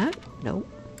like kind. that? Nope.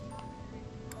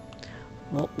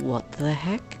 Well, what the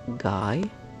heck, guy?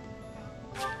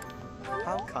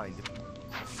 How kind.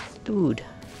 Dude.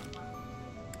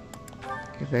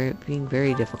 You're being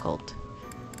very difficult.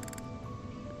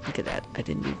 Look at that. I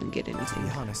didn't even get To anything. be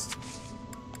honest.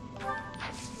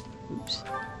 Oops.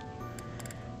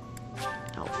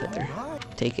 Outfitter.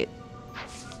 Take it.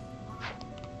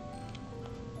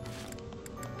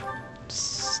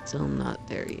 Still not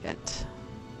there yet.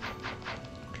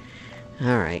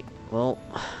 Alright, well,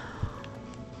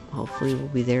 hopefully we'll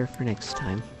be there for next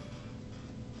time.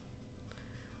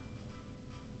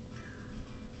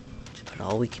 It's about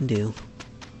all we can do.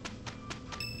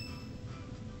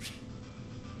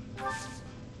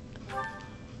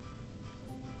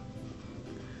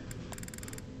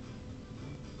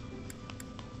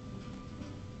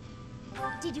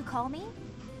 Did you call me?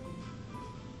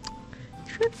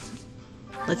 Sure.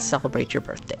 Let's celebrate your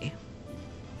birthday.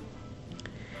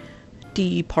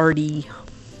 Tea party.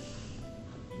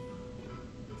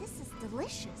 This is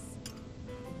delicious.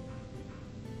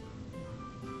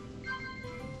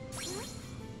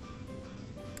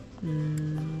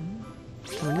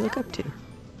 What do you look up to?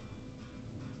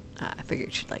 I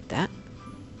figured she'd like that.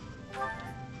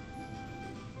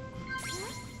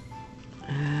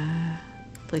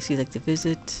 Place you'd like to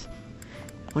visit.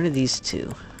 One of these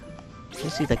two.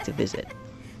 Place you'd like to visit.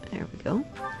 There we go.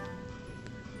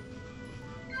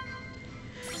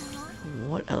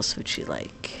 What else would she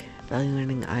like?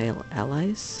 Valuing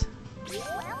allies?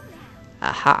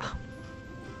 Aha!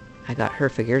 I got her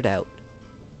figured out.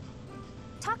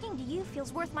 Talking to you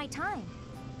feels worth my time.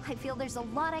 I feel there's a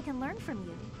lot I can learn from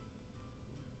you.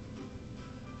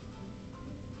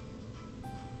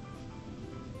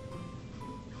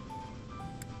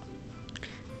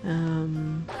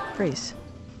 Praise.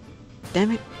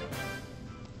 Damn it.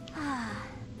 Ah,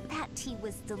 that tea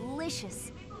was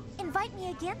delicious. Invite me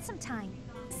again sometime.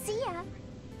 See ya.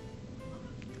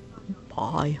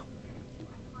 Bye.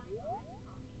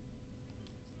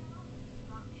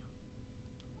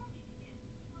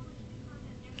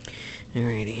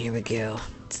 Alrighty, here we go.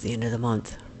 It's the end of the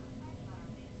month.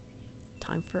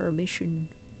 Time for our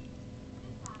mission.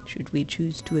 Should we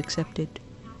choose to accept it?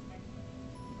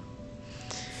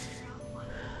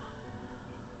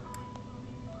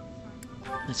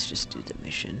 Let's just do the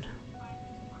mission.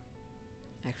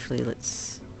 Actually,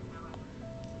 let's...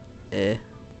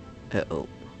 Uh-oh.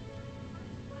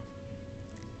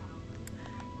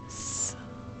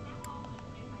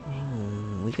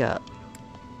 We got...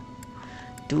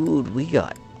 Dude, we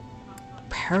got...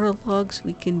 paralogs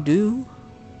we can do?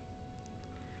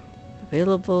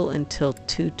 Available until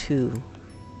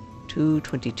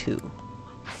 2/22.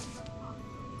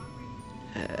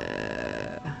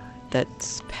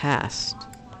 That's past.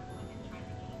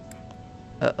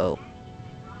 Uh-oh.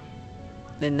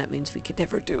 Then that means we could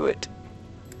never do it.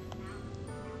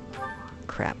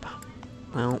 Crap.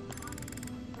 Well.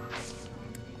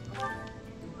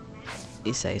 At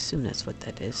least I assume that's what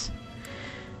that is.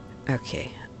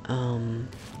 Okay. I'm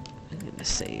gonna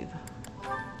save.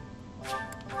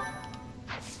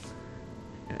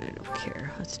 I don't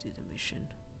care. Let's do the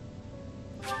mission.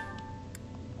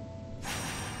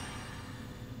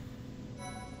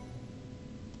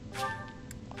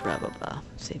 Blah blah blah.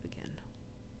 Save again.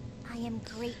 I am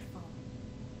grateful.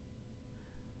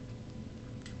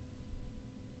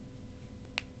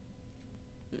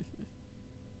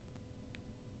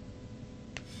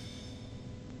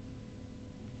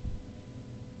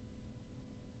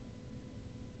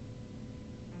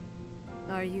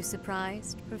 Are you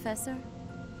surprised, Professor?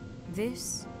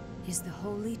 This is the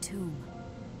Holy Tomb.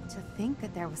 To think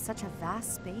that there was such a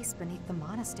vast space beneath the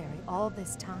monastery all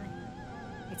this time.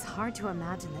 It's hard to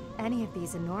imagine that any of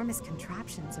these enormous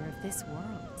contraptions are of this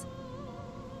world.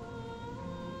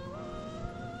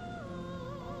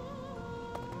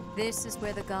 This is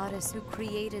where the goddess who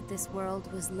created this world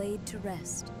was laid to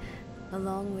rest,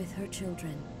 along with her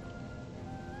children.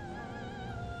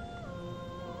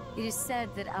 It is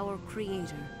said that our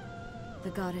creator, the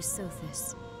goddess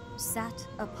Sothis, sat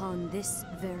upon this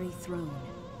very throne.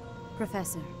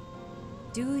 Professor,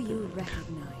 do you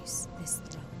recognize this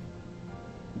throne?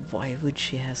 Why would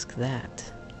she ask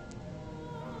that?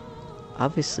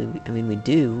 Obviously, I mean, we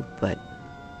do, but...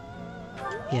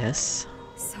 Yes.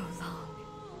 So long.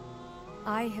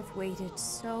 I have waited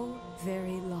so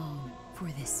very long for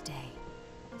this day.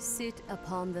 Sit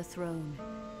upon the throne.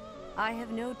 I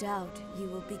have no doubt you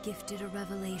will be gifted a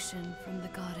revelation from the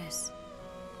goddess.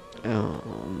 But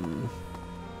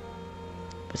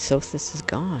Sothis is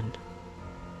gone.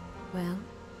 Well?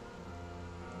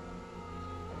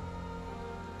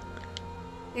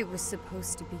 It was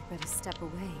supposed to be but a step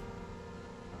away.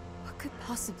 What could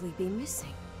possibly be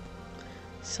missing?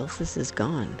 Sothis is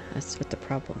gone. That's what the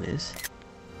problem is.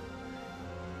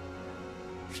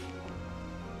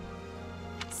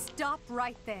 Stop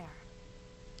right there.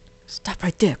 Stop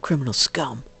right there, criminal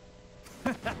scum.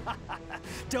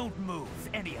 Don't move,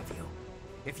 any of you.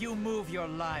 If you move, your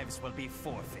lives will be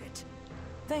forfeit.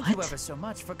 Thank you ever so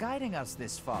much for guiding us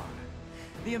this far.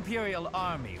 The Imperial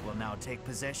Army will now take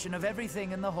possession of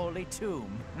everything in the Holy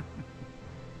Tomb.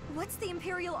 What's the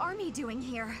Imperial Army doing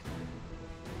here?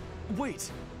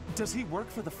 Wait, does he work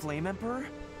for the Flame Emperor?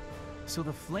 So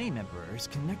the Flame Emperor is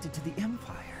connected to the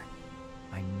Empire.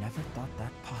 I never thought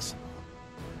that possible.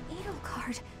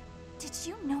 Edelgard, did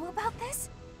you know about this?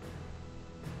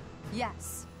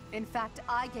 Yes. In fact,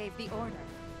 I gave the order.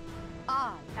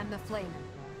 I am the Flame Emperor.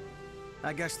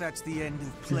 I guess that's the end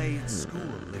of play at school,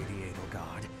 Lady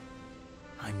Edelgard.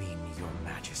 I mean, Your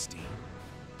Majesty.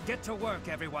 Get to work,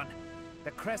 everyone. The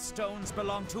crest stones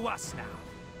belong to us now.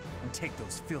 And take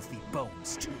those filthy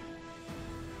bones, too.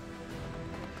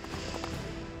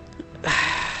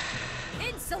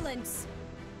 Insolence!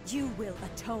 You will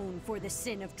atone for the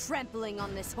sin of trampling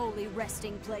on this holy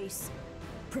resting place.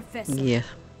 Professor, yeah.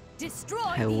 Destroy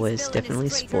I these was villainous definitely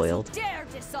traitors spoiled. who dare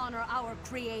dishonor our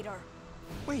creator.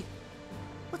 Wait,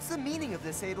 What's the meaning of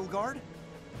this, Edelgard?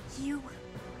 You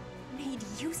made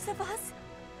use of us?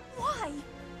 Why?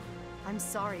 I'm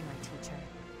sorry, my teacher.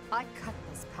 I cut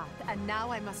this path, and now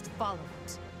I must follow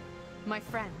it. My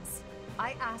friends,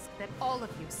 I ask that all of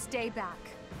you stay back.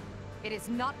 It is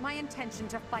not my intention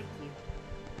to fight you.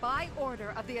 By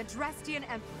order of the Adrestian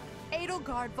Emperor,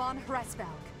 Edelgard von Hresvelg,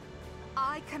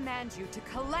 I command you to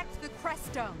collect the crest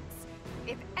stones.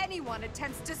 If anyone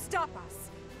attempts to stop us,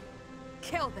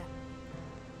 kill them.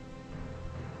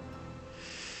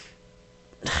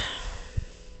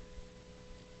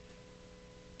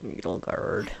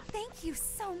 Edelgard. Thank you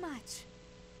so much.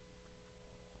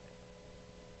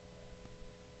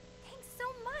 Thanks so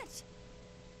much.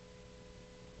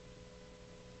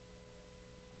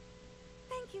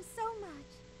 Thank you so much.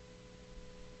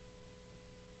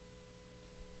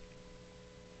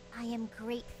 I am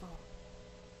grateful.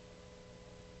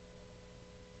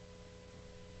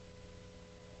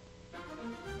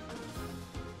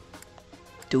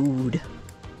 Dude.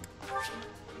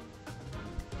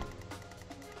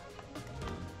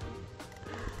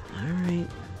 Alright.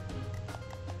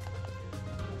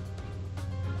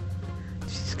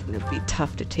 She's gonna be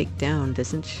tough to take down,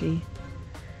 doesn't she?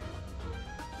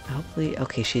 Hopefully.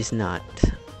 Okay, she's not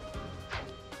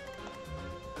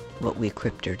what we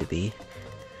equipped her to be.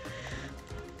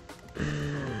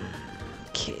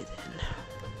 Okay then.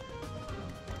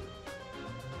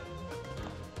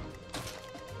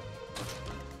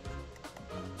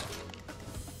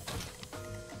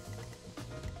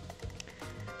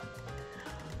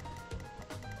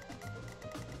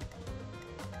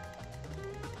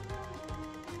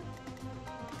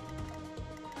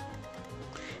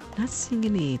 Not seeing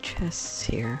any chests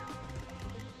here.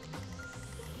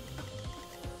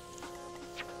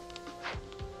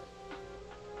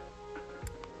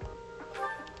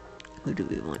 Who do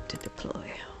we want to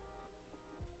deploy?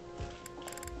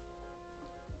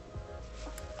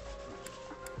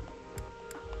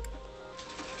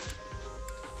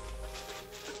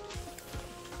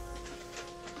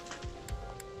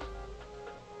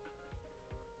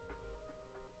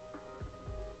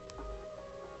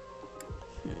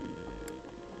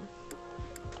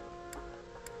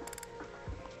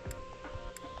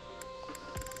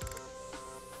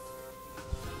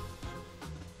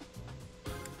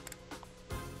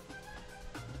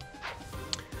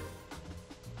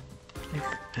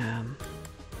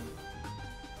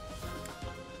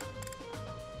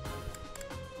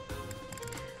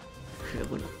 I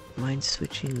wouldn't mind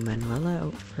switching Manuela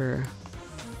out for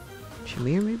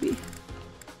Shamir, maybe?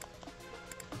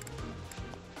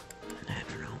 I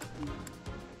don't know.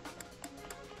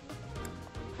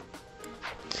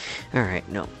 Alright,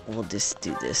 no, we'll just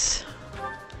do this.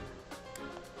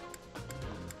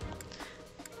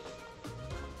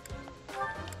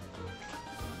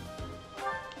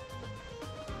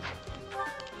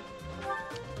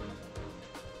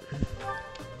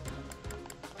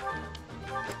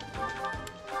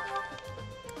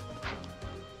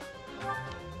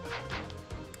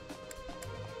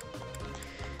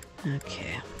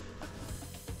 Okay.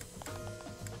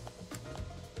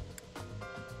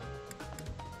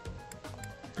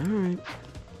 Alright.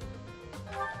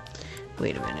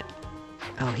 Wait a minute.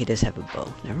 Oh, he does have a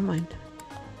bow. Never mind.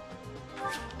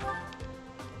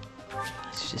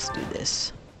 Let's just do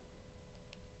this.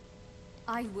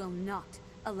 I will not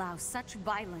allow such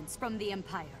violence from the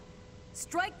Empire.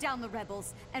 Strike down the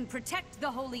rebels and protect the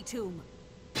Holy Tomb.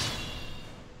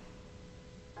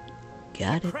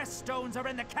 Got it. Crest stones are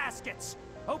in the caskets.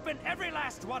 Open every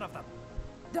last one of them.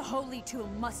 The Holy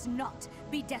Tomb must not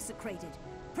be desecrated.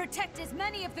 Protect as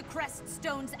many of the crest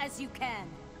stones as you can.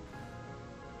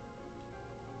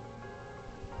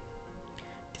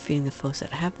 Defeating the foes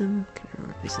that have them can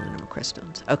increase the number of crest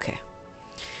stones. Okay.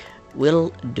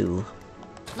 Will do.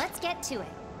 Let's get to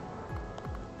it.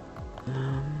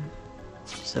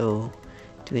 So,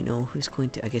 do we know who's going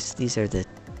to... I guess these are the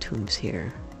tombs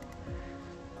here.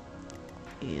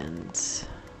 And... does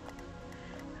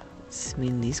this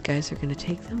mean these guys are going to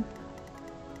take them?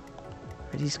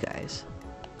 Or these guys?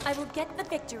 I will get the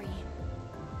victory.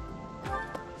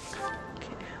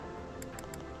 Okay.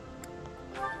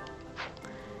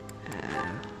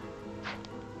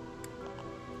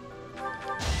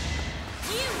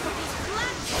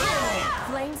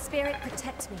 Flame spirit,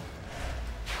 protect me.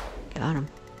 Got him.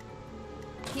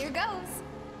 Here goes.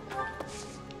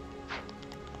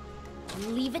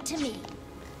 Leave it to me.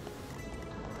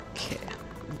 Okay,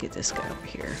 I'll get this guy over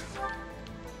here.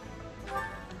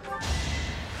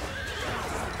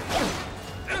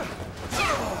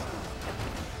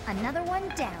 Another one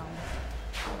down.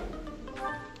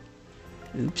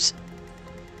 Oops.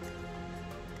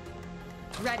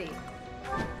 Ready.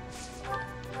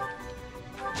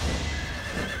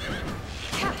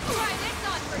 Try this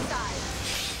on for size.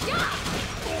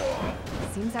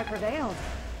 Seems I prevailed.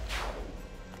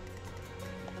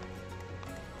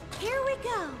 Here we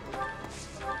go.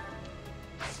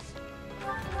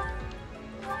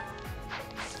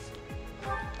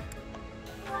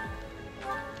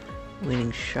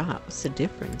 Winning shot. What's the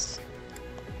difference?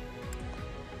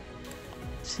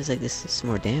 Seems like this is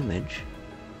more damage.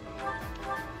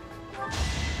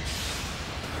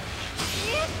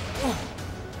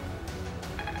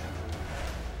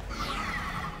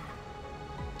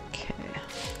 Okay.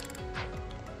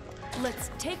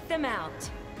 Let's take them out.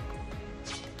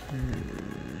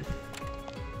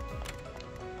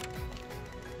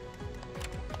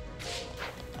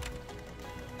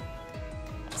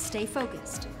 Stay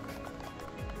focused.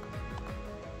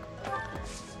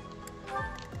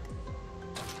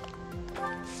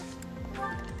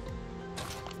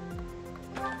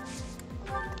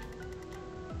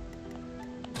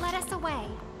 Let us away.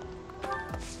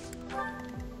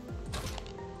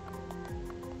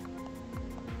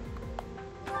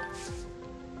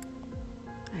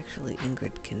 Actually,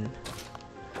 Ingrid can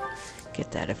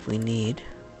get that if we need.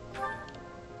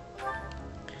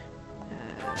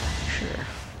 Sure.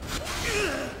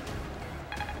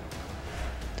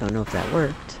 Don't know if that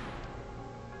worked.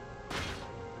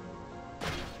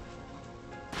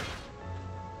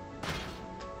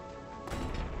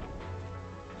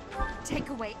 Take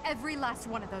away every last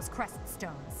one of those crescent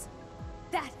stones.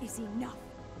 That is enough.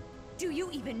 Do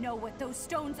you even know what those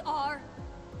stones are?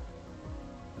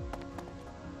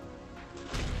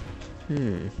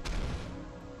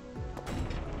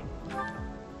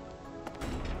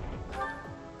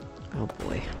 Oh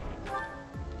boy.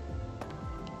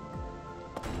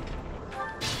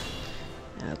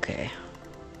 Okay.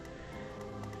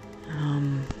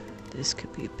 This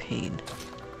could be a pain.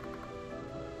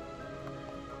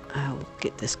 I'll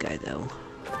get this guy though.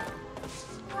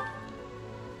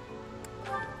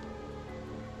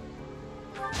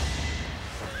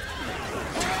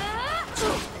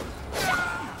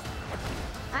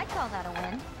 I'd call that a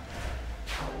win.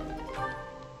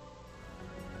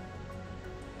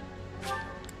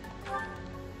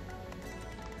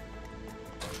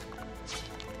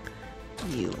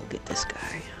 You will get this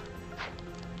guy.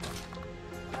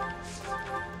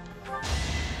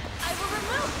 I will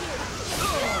remove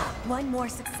you! One more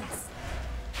success.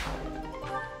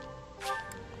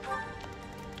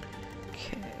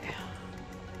 Okay.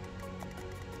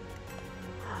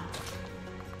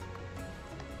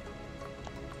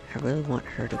 I really want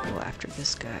her to go after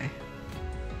this guy.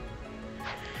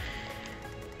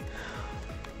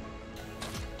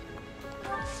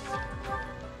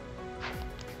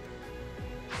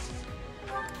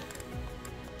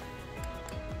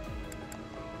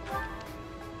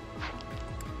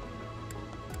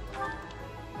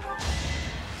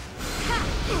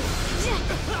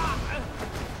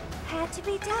 Had to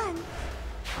be done.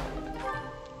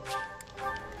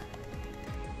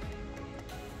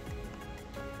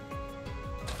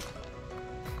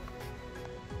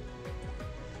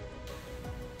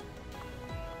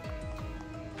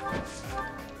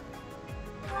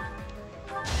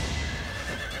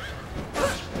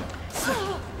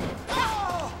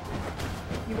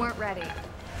 You weren't ready.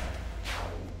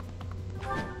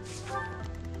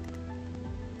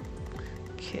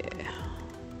 Okay.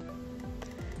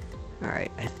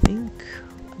 Alright, I think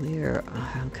we're...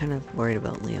 I'm kind of worried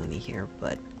about Leonie here,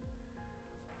 but...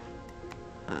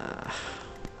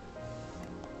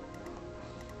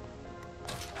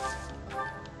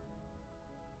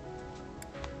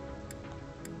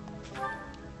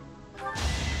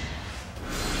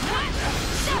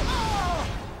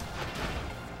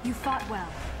 You fought well.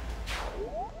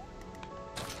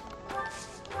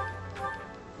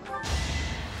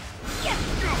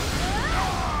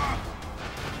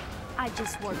 I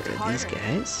just worked Where are harder. these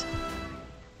guys?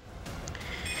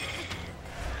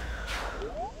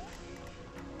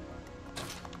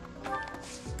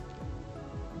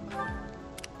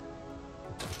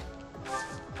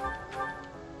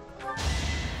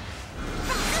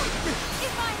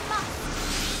 If I must.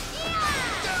 Yeah!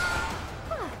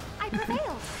 I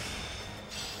prevailed.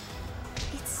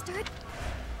 It started.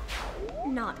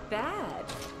 Not bad.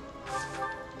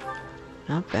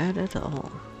 Not bad at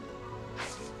all.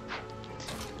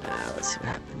 Let's see what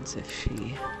happens if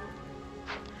she...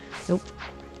 Nope.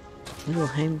 Little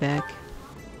hang back.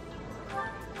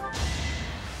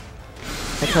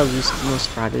 I tell you, most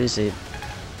Frado is a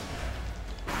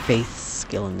faith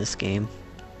skill in this game.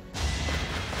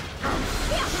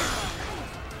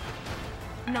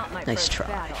 Not my Nice first try.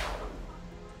 battle.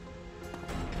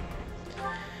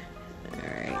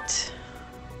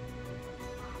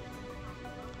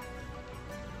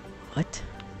 What?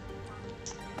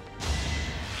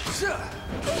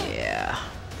 Yeah.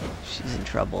 She's in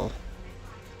trouble.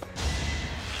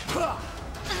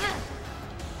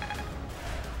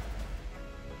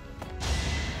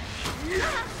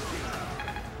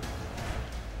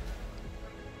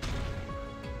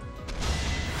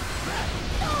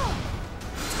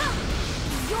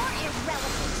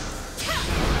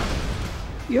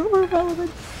 You're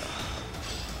irrelevant.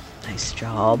 Nice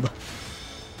job.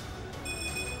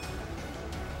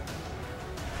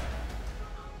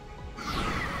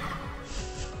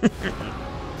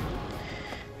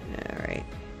 Alright.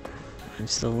 I'm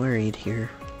still worried here.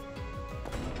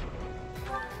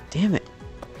 Damn it.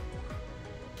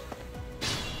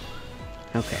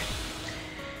 Okay.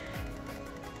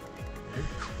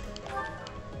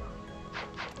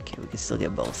 Okay, we can still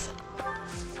get both.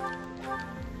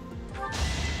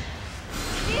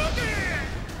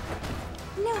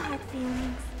 No hard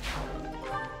feelings.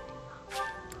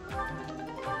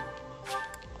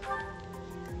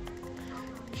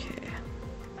 Okay.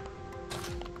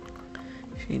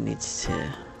 She needs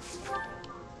to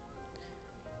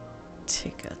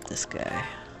take out this guy.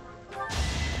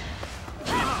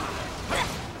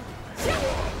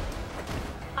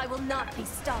 I will not be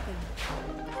stopping.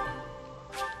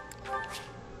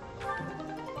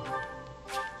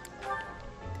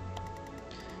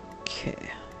 Okay.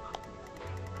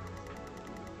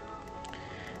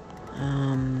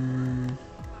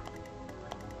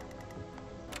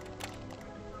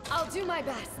 I'll do my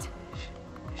best.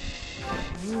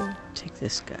 Take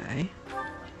this guy.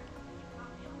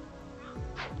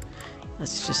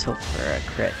 Let's just hope for a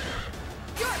crit.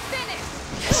 You're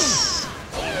finished. Yes.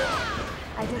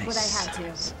 I did what I had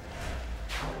to.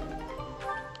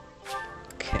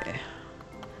 Okay.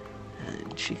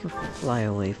 And she can fly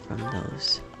away from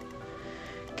those.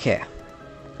 Okay.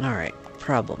 Alright.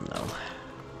 Problem though.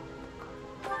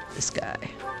 This guy.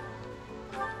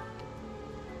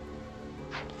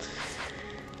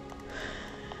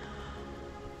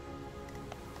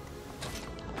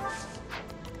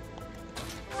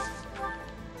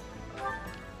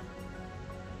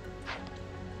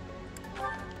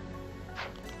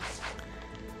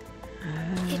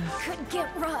 It could get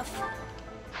rough.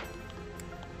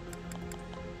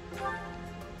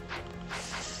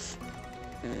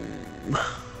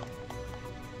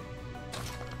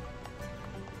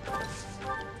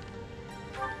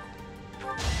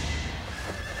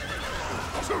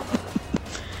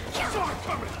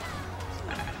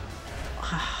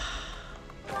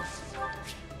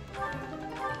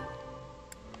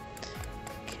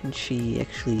 Can she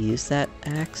actually use that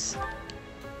axe?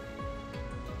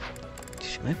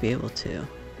 She might be able to.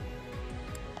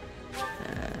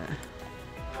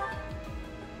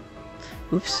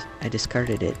 Oops, I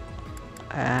discarded it.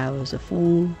 I was a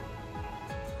fool.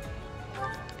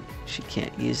 She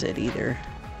can't use it either.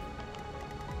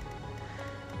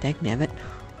 Dagnabbit.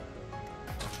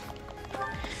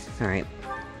 Alright.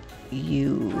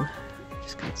 You...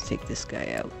 just gonna take this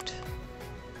guy out.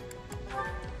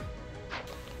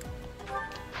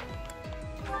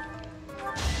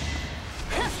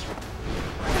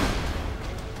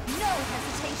 No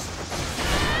hesitation.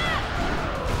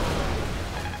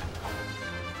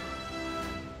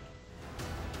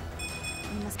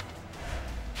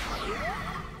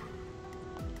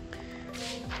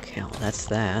 Okay, well that's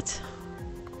that.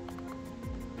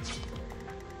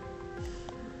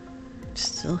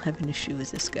 Still have an issue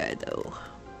with this guy though.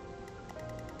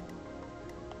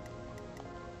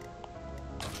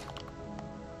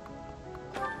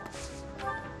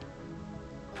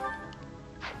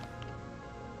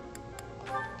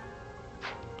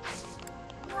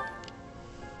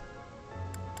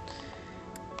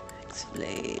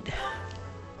 Blade.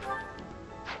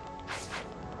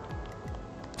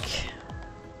 Okay.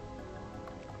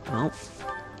 Well.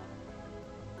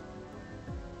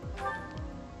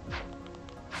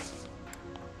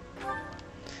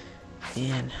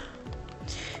 Man.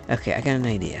 Okay, I got an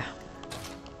idea.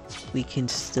 We can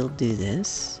still do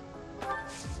this.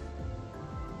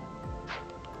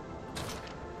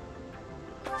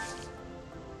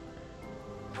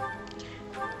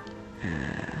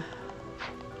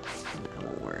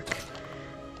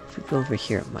 Go over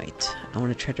here, it might. I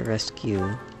want to try to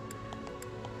rescue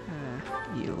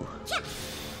you.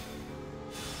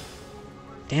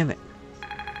 Damn it.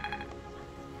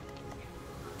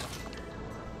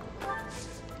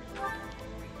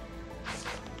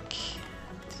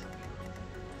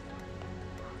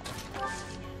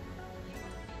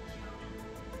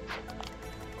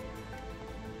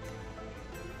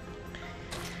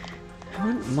 I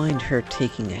wouldn't mind her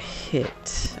taking a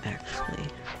hit, actually.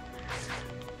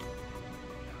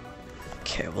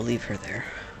 Okay, we'll leave her there.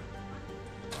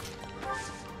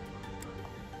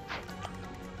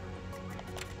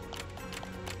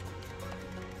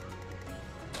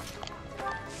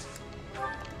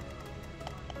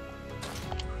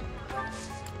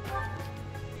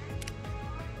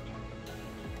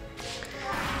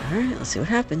 Alright, let's see what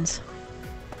happens.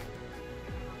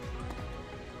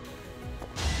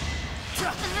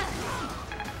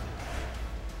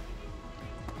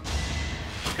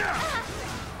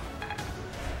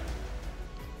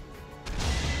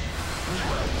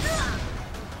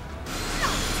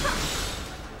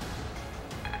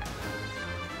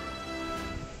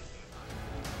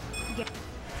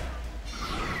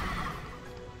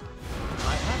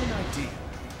 I have an idea.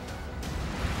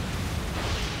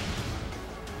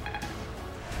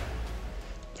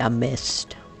 I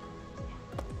missed.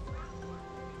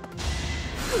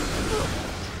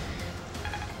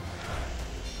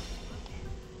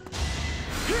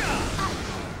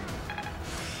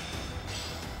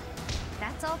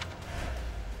 That's all.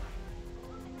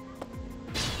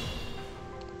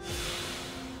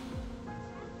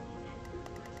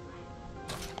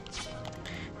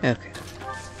 Okay.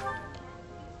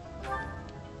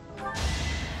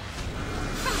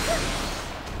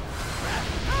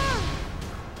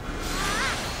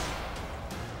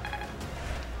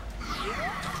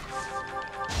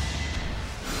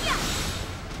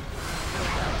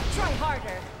 Try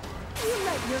harder. You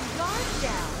let your guard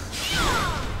down.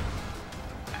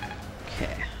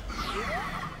 Okay.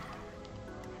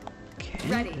 Okay.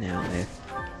 Ready. Now if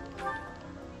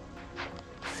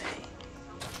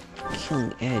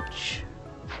killing Edge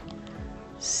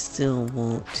still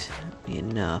won't be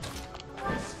enough,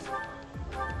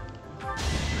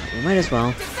 we might as well.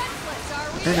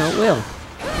 Or no, it will.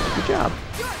 Good job.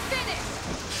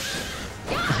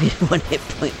 I have 1 hit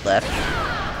point left.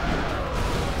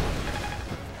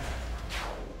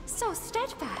 So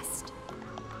steadfast.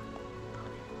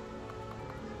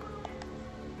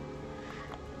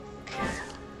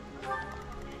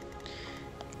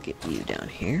 Get you down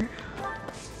here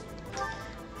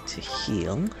to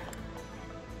heal.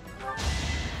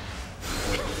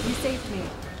 You saved me.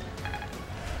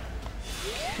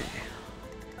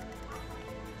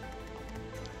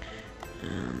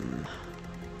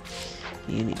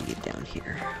 You need to get down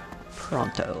here.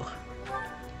 Pronto.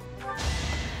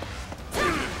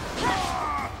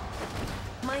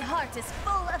 My heart is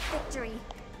full of victory.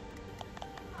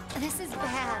 This is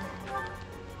bad.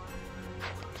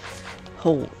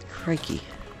 Holy crikey.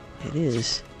 It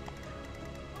is.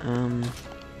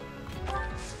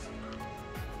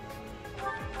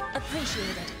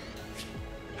 Appreciated.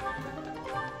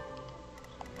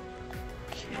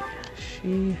 Okay,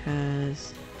 she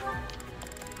has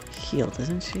heal,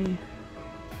 doesn't she?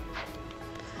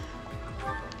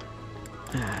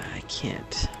 I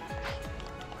can't.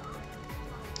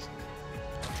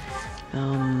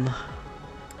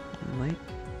 Might.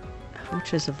 How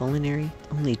much is a vulnerary?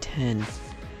 Only 10.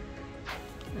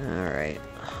 Alright.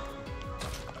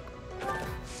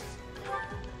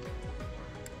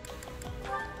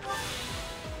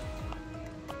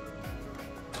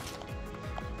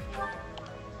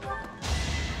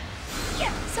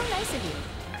 Yeah, so nice of you.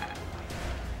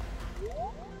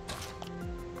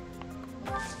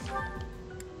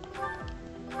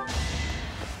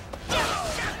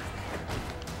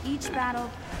 Each battle,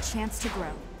 a chance to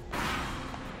grow.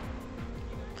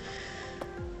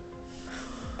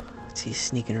 Is he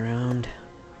sneaking around?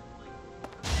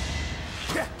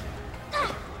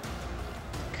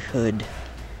 Could.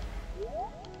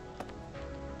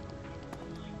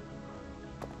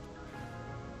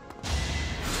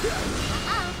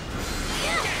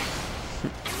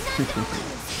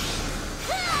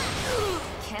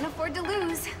 Can't afford to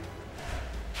lose.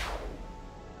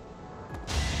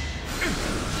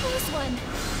 Close one.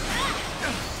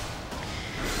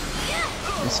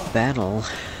 This battle.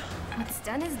 What's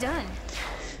done is done.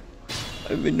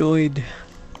 I'm annoyed.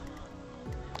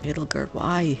 Edelgard,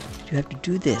 why did you have to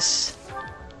do this?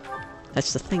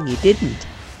 That's the thing, you didn't.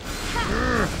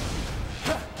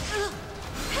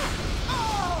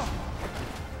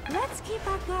 Let's keep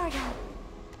our guard up.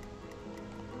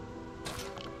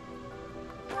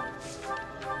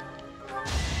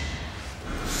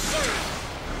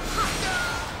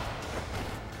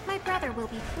 My brother will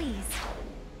be pleased.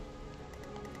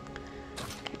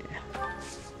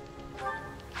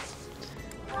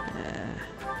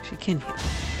 She can heal.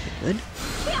 Okay, good.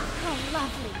 Oh,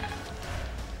 lovely.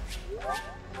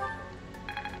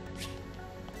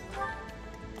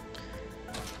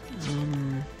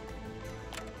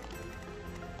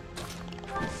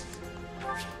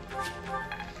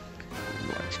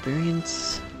 More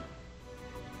experience.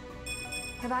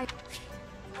 Have I...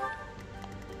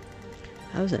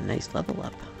 That was a nice level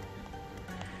up.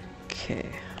 Okay.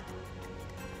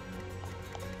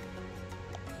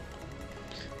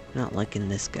 Not liking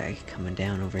this guy coming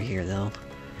down over here though.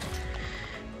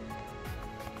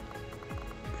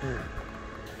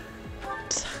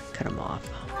 Let's cut him off.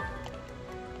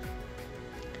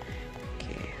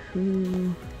 Okay,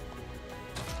 who...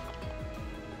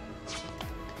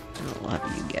 I'll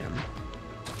have you get him.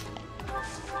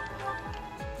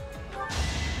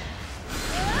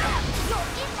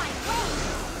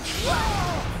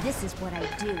 This is what I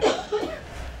do.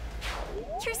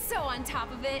 You're so on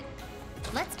top of it.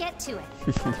 Let's get to it.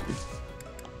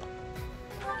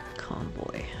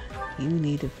 Convoy. You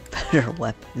need a better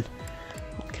weapon.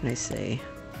 What can I say?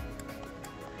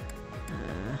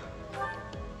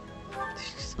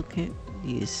 She still can't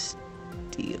use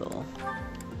steel.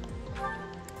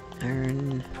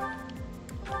 Iron.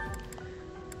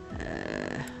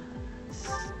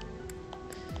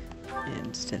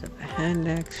 Instead of a hand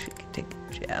axe, she can take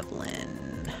a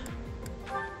javelin.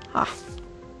 Ha!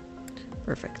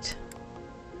 Perfect.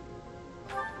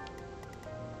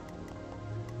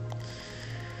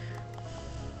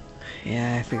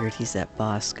 Yeah, I figured he's that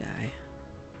boss guy.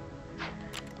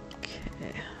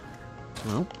 Okay.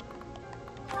 Well,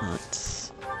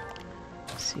 let's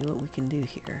see what we can do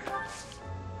here.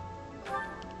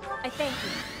 I thank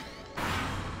you.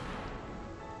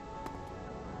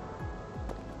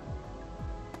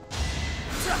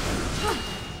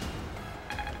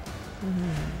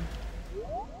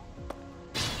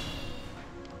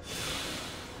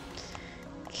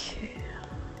 Okay.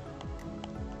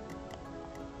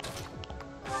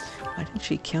 Why didn't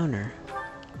she counter?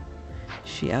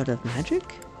 Is she out of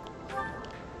magic?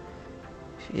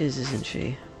 She is, isn't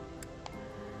she?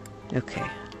 Okay.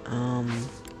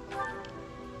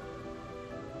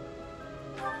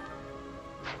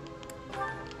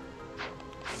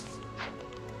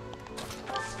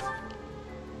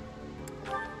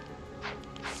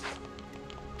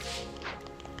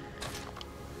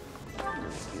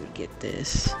 You get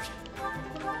this.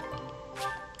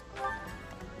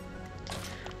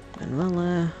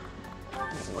 Manuela,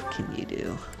 what can you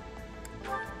do?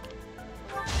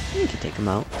 You can take him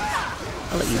out.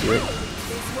 I'll let you do it.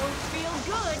 This won't feel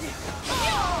good.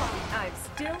 I've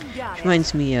still got it.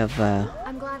 Reminds me of,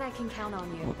 I'm glad I can count on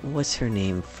you. what's her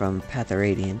name from Path of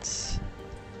Radiance?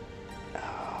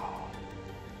 Oh,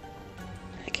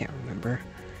 I can't remember.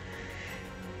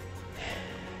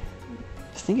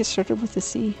 I think it started with a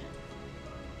C.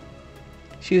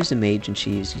 She was a mage and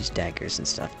she used daggers and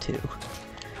stuff too.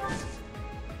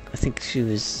 I think she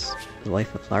was the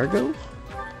wife of Largo?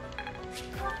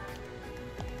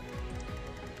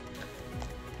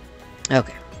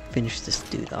 Okay, finish this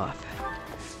dude off.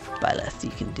 Byleth, you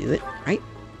can do it, right?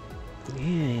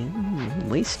 Yeah,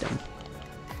 waste him.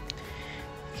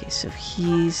 Okay, so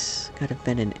he's got a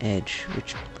bend and edge,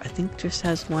 which I think just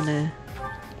has one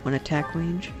attack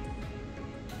range.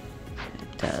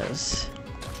 It does.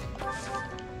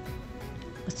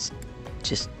 Let's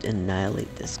just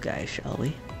annihilate this guy, shall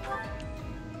we?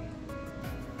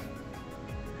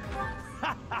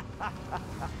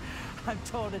 I'm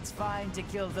told it's fine to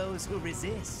kill those who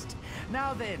resist.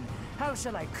 Now then, how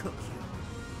shall I cook you?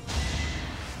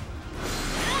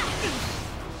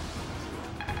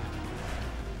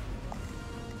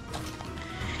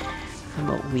 How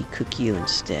about we cook you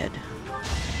instead?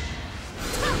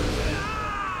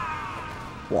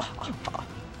 Wahaha.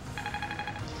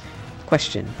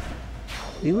 Question.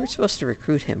 We weren't supposed to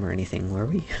recruit him or anything, were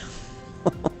we?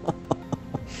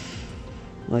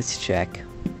 Let's check.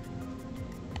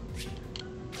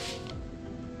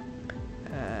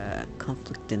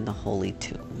 Conflict in the Holy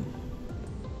Tomb.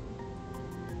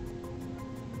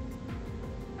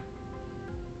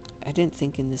 I didn't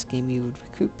think in this game you would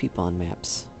recruit people on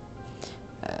maps.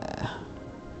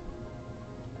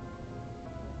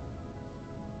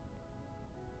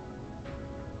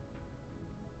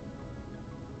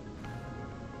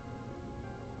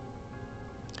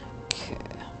 Okay.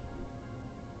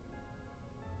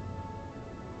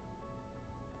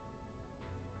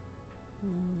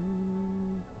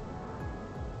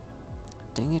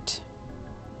 Dang it.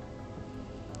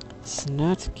 It's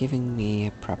not giving me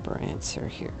a proper answer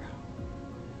here.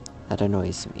 That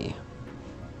annoys me.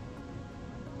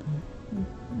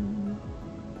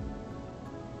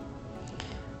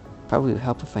 Probably would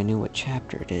help if I knew what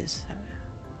chapter it is.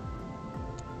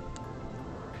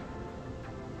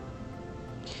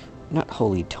 Not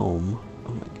Holy Tome.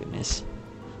 Oh my goodness.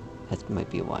 That might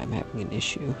be why I'm having an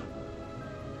issue.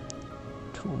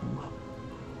 Tome.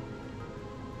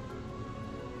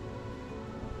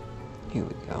 Here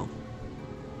we go.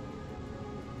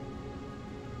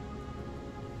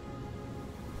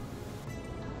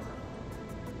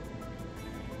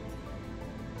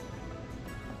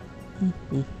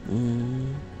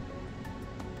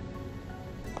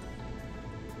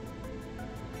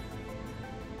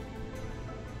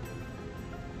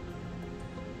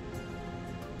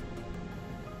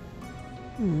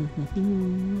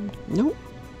 Nope.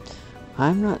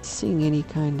 I'm not seeing any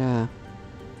kind of...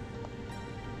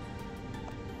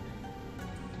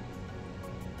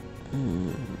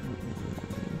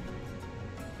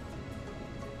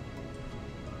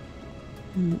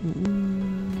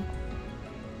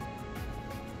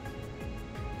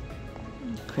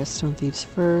 Creststone Thieves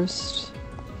first.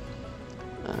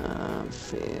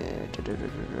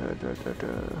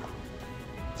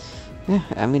 Yeah,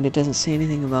 I mean, it doesn't say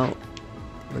anything about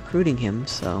recruiting him,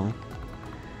 so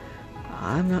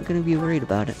I'm not going to be worried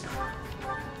about it.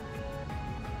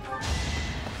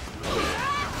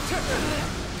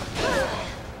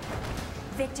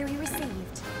 Victory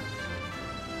received.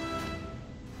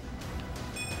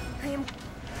 I am...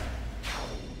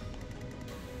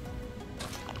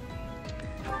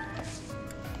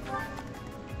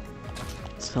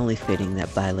 It's only fitting that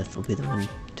Byleth will be the one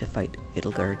to fight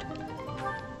Edelgard.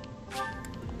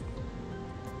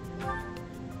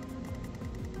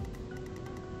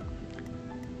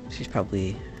 She's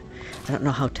probably... I don't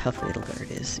know how tough Edelgard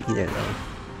is either, though.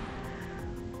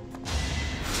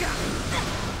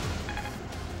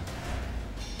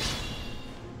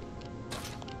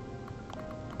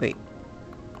 Wait.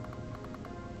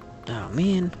 Oh,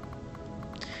 man.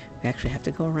 We actually have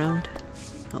to go around?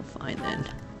 Oh, fine then.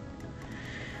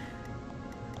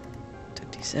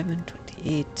 27,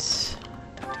 28,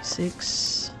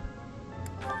 26.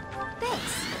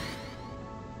 Thanks.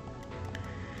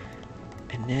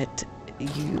 Annette,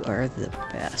 you are the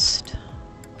best.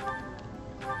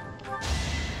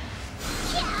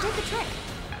 Take a trick.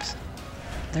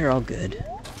 They're all good.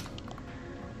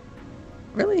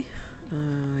 Really?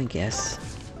 I guess.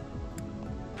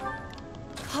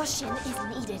 Caution is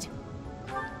needed.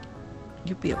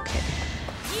 You'll be okay.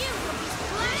 You will be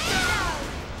blasted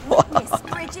out! Witness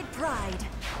frigid pride.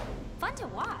 Fun to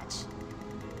watch.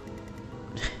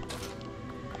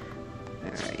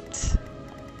 Alright.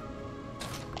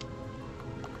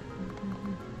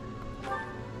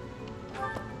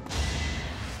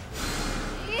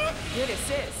 Good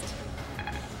assist.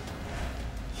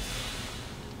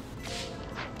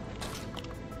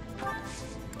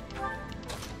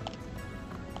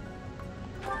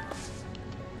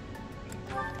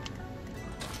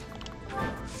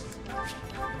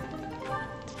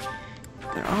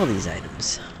 Got all these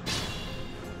items.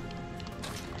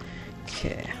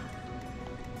 Okay.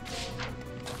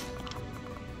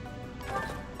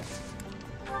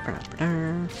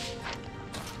 Ba-da-ba-da.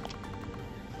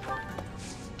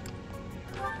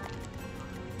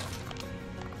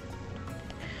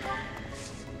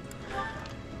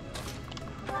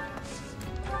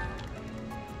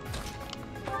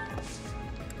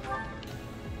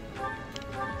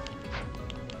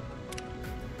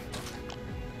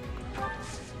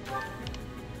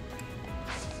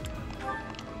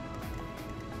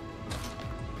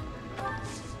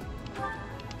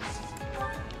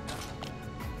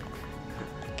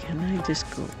 Can I just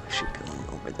go? I should go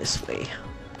over this way.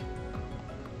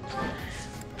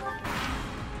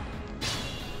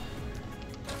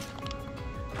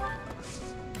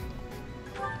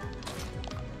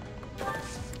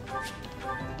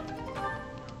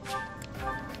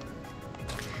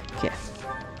 Okay.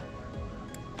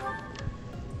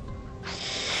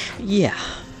 Yeah.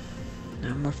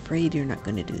 I'm afraid you're not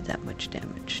going to do that much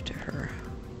damage to her.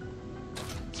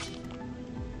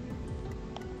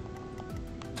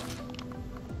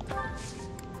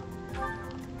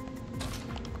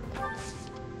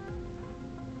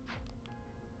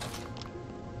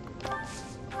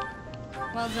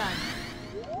 Well done.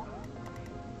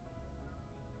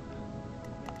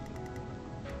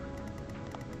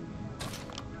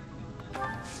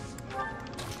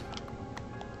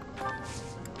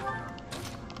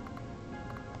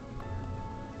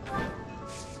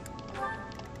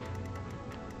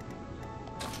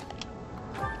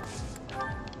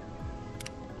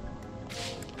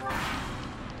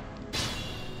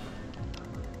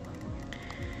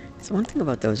 So one thing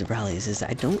about those rallies is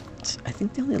I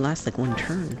think they only last like one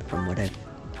turn from what I've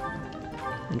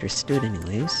understood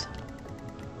anyways.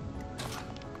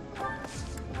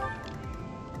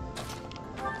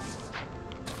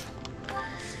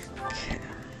 Okay.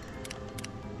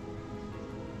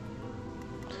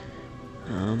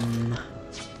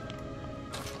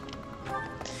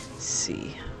 Let's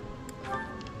see.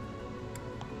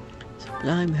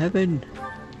 Sublime Heaven.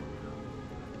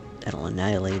 That'll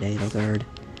annihilate Edelgard.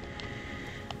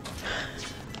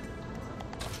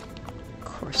 Of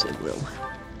course it will.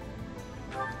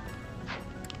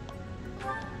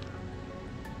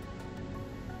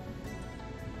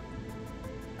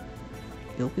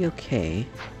 You'll be okay.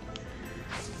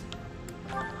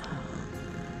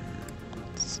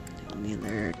 The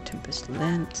other Tempest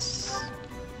Lance.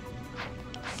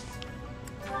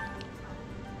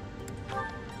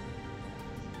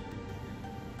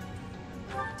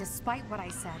 Despite what I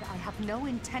said, I have no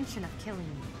intention of killing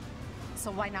you. So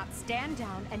why not stand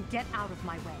down and get out of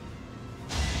my way?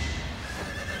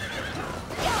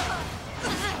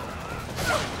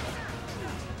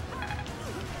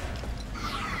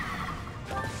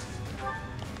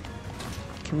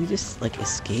 Can we just, like,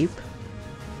 escape?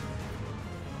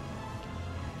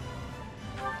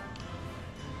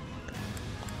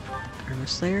 Armor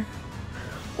Slayer?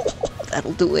 Oh,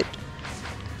 that'll do it.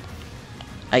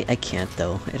 I can't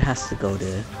though. It has to go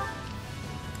to. It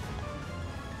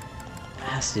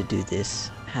has to do this.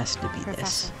 It has to be Professor,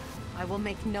 this. I will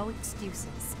make no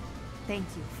excuses. Thank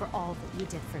you for all that you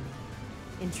did for me.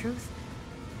 In truth,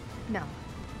 no.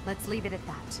 Let's leave it at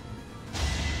that.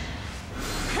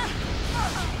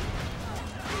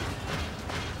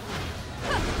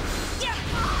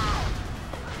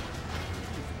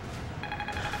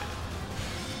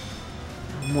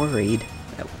 I'm worried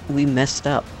that we messed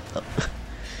up.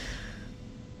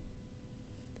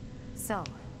 So,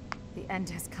 the end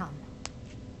has come.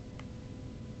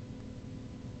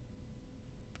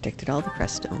 Protected all the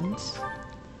Creststones.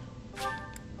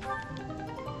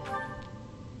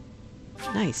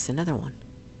 Nice, another one.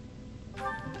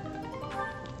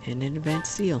 And an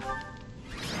advanced seal.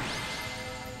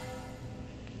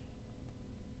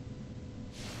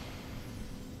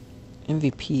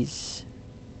 MVPs.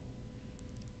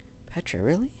 Petra,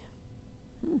 really?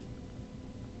 Hmm.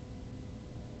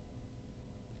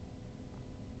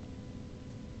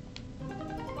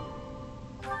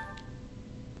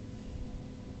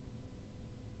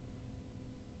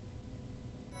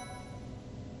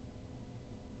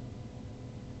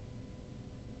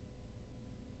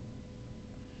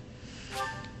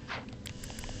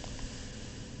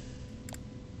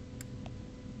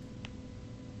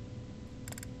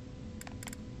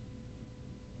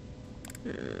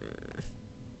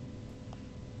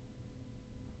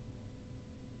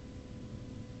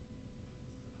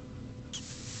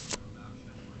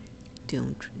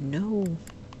 Don't know.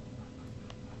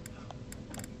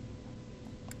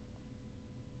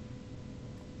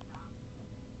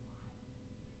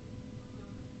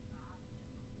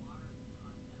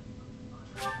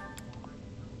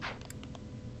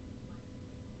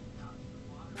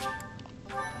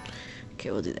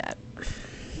 Okay, we'll do that.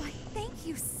 Why, thank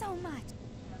you so much.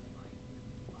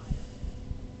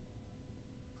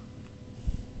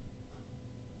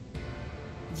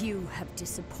 You have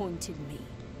disappointed me,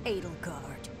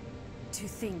 Edelgard. To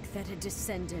think that a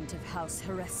descendant of House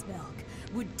Hresvelg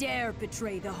would dare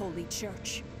betray the Holy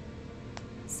Church.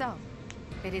 So,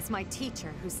 it is my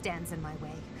teacher who stands in my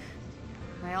way.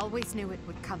 I always knew it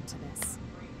would come to this.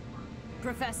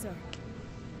 Professor,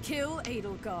 kill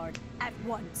Edelgard at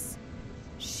once.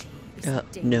 She is a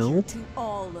danger no. to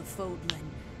all of Fodlan.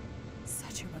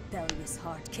 Such a rebellious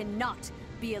heart cannot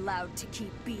be allowed to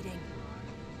keep beating.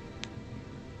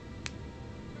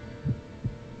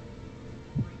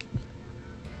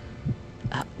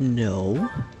 No.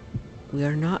 We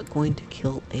are not going to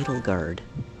kill Edelgard.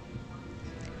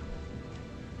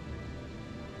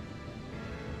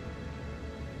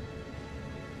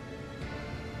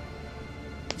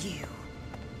 You.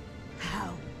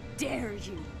 How dare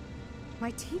you? My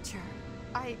teacher,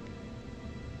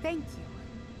 thank you.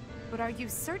 But are you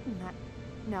certain that...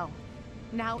 No.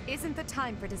 Now isn't the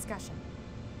time for discussion.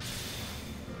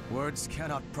 Words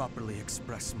cannot properly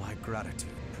express my gratitude,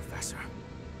 Professor.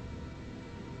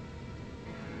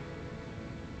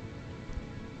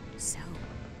 So,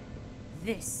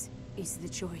 this is the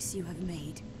choice you have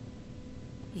made.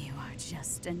 You are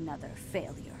just another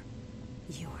failure.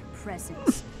 Your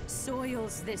presence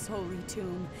soils this holy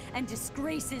tomb and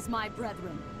disgraces my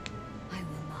brethren. I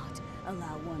will not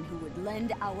allow one who would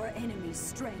lend our enemies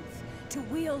strength to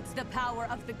wield the power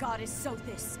of the goddess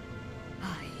Sothis.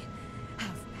 I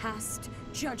have passed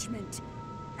judgment,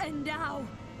 and now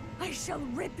I shall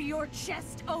rip your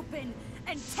chest open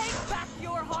and take back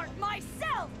your heart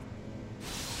myself!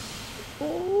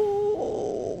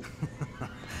 Oh.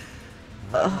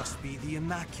 That must be the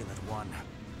Immaculate One.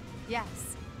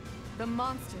 Yes. The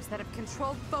monsters that have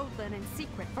controlled Fodlan in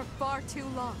secret for far too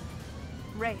long.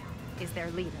 Rhea is their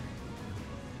leader.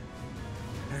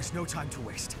 There's no time to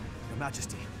waste. Your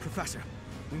Majesty, Professor,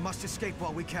 we must escape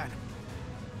while we can.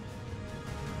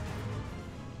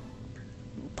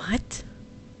 What?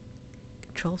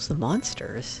 Controls the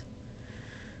monsters?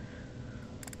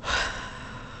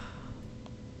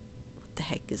 What the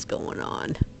heck is going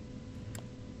on?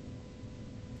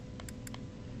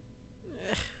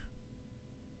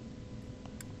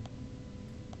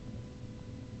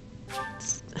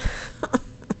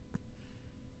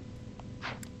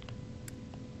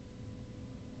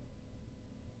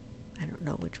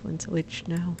 console age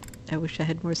now. I wish I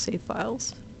had more save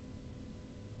files.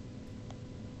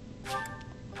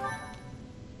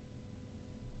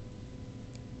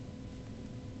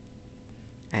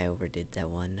 I overdid that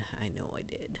one. I know I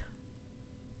did.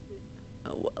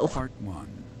 Oh well. Part 1.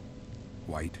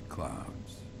 White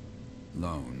clouds.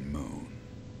 Lone moon.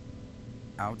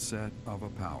 Outset of a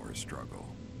power struggle.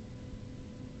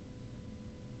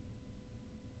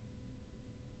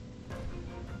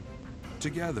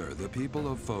 Together, the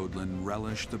people of Fodlan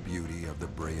relish the beauty of the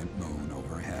brilliant moon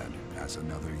overhead as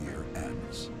another year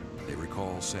ends. They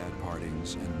recall sad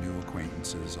partings and new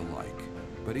acquaintances alike,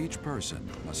 but each person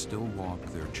must still walk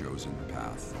their chosen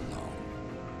path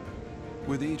alone.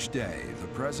 With each day, the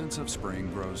presence of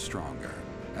spring grows stronger,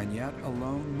 and yet a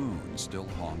lone moon still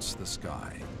haunts the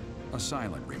sky, a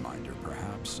silent reminder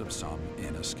perhaps of some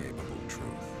inescapable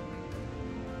truth.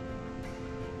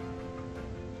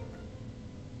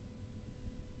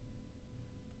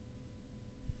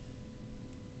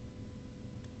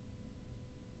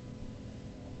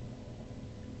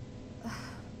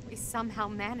 We somehow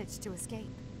managed to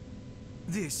escape.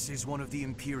 This is one of the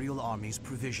Imperial Army's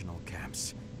provisional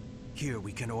camps. Here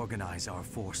we can organize our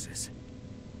forces.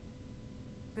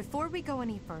 Before we go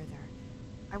any further,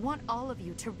 I want all of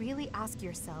you to really ask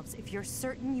yourselves if you're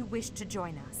certain you wish to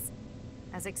join us.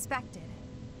 As expected,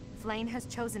 Flayn has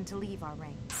chosen to leave our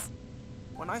ranks.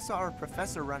 When I saw our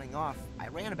professor running off, I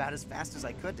ran about as fast as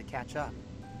I could to catch up.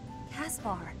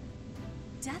 Caspar,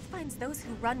 death finds those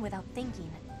who run without thinking.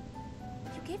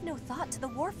 You gave no thought to the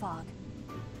war fog.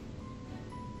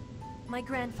 My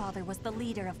grandfather was the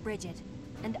leader of Bridget,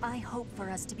 and I hope for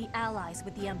us to be allies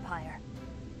with the Empire.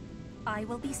 I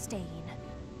will be staying.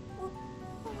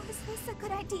 Was this a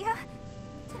good idea?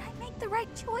 Did I make the right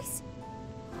choice?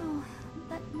 Oh,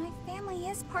 but my family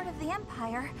is part of the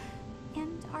Empire,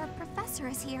 and our professor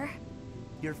is here.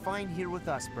 You're fine here with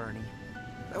us, Bernie.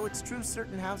 Though it's true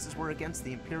certain houses were against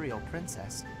the Imperial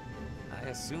Princess. I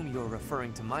assume you're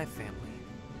referring to my family.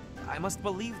 I must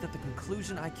believe that the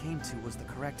conclusion I came to was the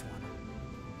correct one.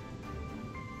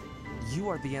 You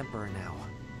are the Emperor now.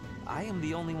 I am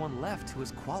the only one left who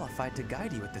is qualified to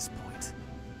guide you at this point.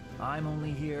 I'm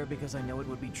only here because I know it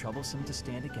would be troublesome to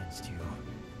stand against you.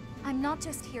 I'm not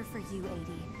just here for you,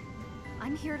 Adie.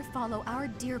 I'm here to follow our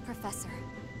dear professor.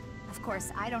 Of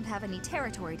course, I don't have any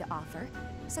territory to offer,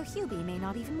 so Hubie may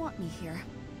not even want me here.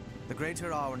 The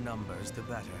greater our numbers, the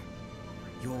better.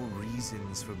 Your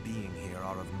reasons for being here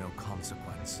are of no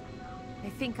consequence. I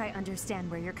think I understand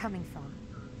where you're coming from.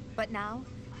 But now,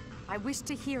 I wish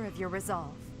to hear of your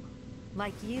resolve.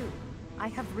 Like you, I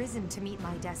have risen to meet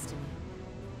my destiny.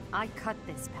 I cut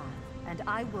this path, and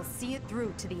I will see it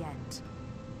through to the end.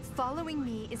 Following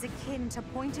me is akin to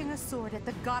pointing a sword at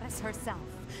the goddess herself.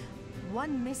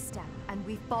 One misstep, and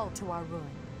we fall to our ruin.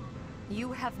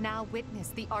 You have now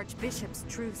witnessed the Archbishop's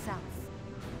true self.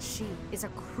 She is a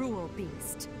cruel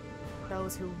beast.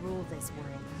 Those who rule this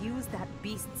world use that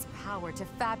beast's power to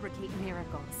fabricate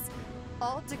miracles,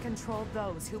 all to control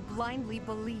those who blindly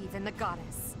believe in the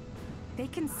goddess. They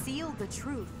conceal the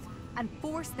truth and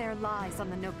force their lies on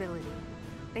the nobility.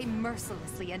 They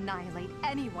mercilessly annihilate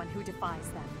anyone who defies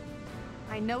them.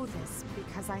 I know this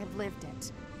because I have lived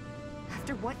it.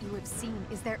 After what you have seen,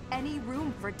 is there any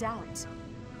room for doubt?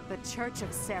 The Church of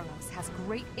Seros has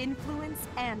great influence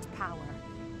and power.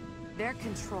 Their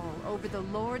control over the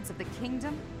lords of the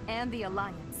kingdom and the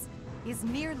Alliance is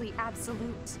nearly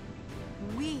absolute.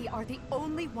 We are the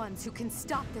only ones who can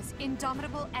stop this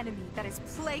indomitable enemy that has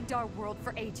plagued our world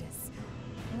for ages.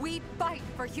 We fight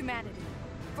for humanity,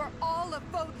 for all of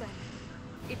Fodlan.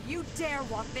 If you dare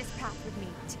walk this path with me,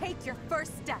 take your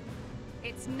first step.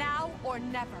 It's now or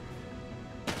never.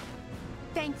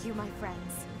 Thank you, my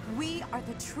friends. We are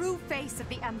the true face of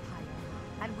the Empire,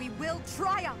 and we will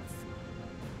triumph!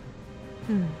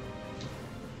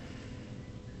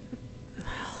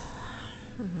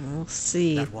 We'll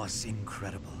see. That was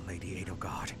incredible, Lady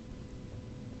Edelgard.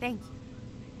 Thank you.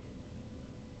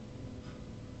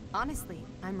 Honestly,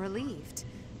 I'm relieved.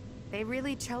 They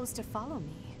really chose to follow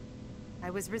me. I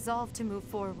was resolved to move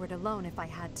forward alone if I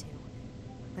had to.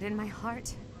 But in my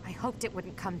heart, I hoped it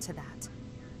wouldn't come to that.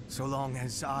 So long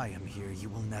as I am here, you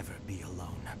will never be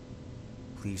alone.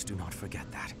 Please do not forget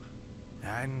that.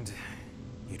 And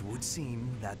it would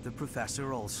seem that the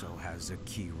professor also has a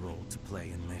key role to play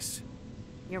in this.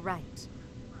 You're right.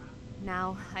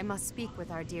 Now, I must speak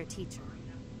with our dear teacher.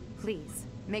 Please,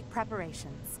 make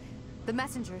preparations. The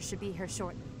messenger should be here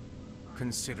shortly.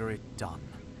 Consider it done.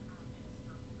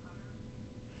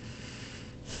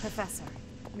 Professor,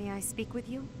 may I speak with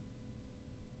you?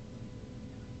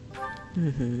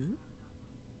 Mm-hmm.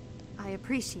 I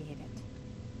appreciate it.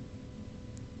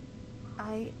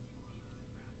 I...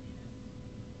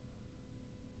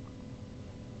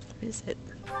 What is it?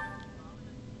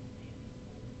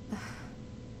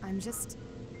 I'm just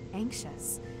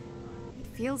anxious. It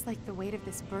feels like the weight of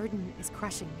this burden is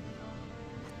crushing me.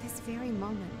 At this very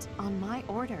moment, on my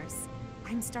orders,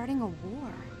 I'm starting a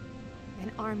war.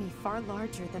 An army far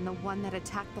larger than the one that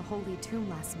attacked the Holy Tomb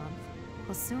last month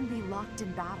will soon be locked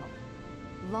in battle.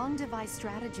 Long-devised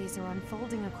strategies are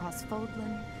unfolding across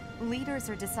Fodlan. Leaders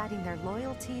are deciding their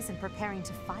loyalties and preparing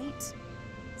to fight.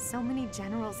 So many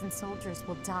generals and soldiers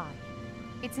will die.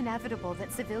 It's inevitable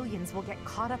that civilians will get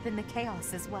caught up in the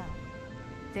chaos as well.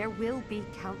 There will be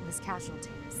countless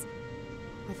casualties.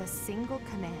 With a single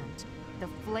command, the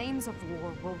flames of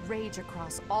war will rage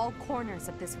across all corners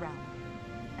of this realm.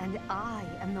 And I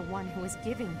am the one who is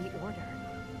giving the order.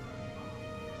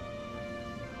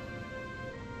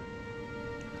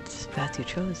 It's the path you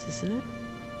chose, isn't it?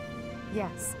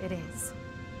 Yes, it is.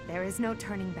 There is no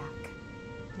turning back.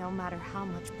 No matter how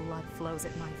much blood flows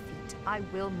at my feet, I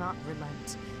will not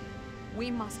relent. We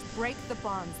must break the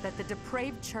bonds that the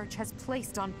depraved church has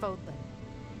placed on Fodlan.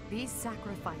 These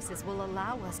sacrifices will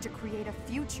allow us to create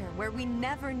a future where we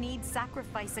never need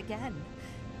sacrifice again.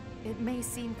 It may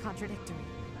seem contradictory,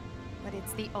 but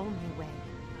it's the only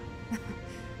way.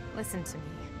 Listen to me.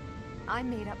 I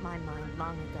made up my mind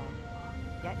long ago.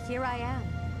 Yet here I am,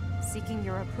 seeking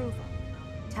your approval.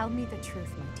 Tell me the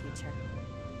truth, my teacher.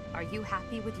 Are you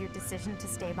happy with your decision to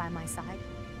stay by my side?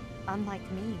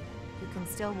 Unlike me, you can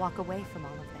still walk away from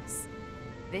all of this.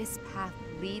 This path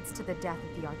leads to the death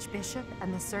of the Archbishop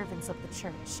and the servants of the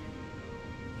Church.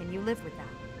 Can you live with that?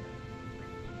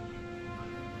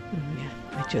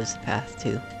 Yeah, I chose the path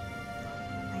too.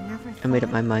 I made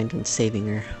up my mind on saving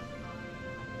her.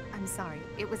 I'm sorry,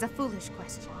 it was a foolish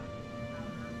question.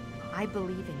 I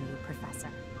believe in you, Professor.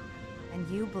 And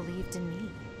you believed in me.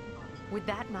 With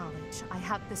that knowledge, I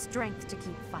have the strength to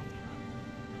keep fighting.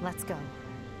 Let's go.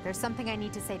 There's something I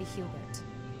need to say to Hubert.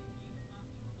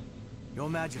 Your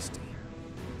Majesty,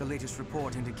 the latest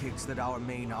report indicates that our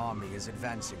main army is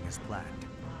advancing as planned.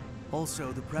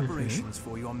 Also, the preparations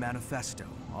for your manifesto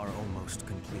are almost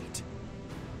complete.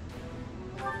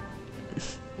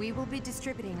 We will be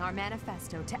distributing our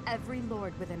manifesto to every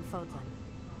lord within Fodlan.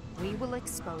 We will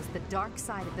expose the dark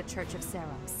side of the Church of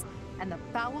Seros, and the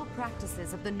foul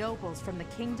practices of the nobles from the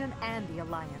Kingdom and the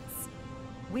Alliance.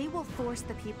 We will force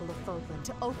the people of Fodlan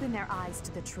to open their eyes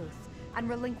to the truth, and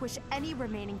relinquish any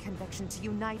remaining conviction to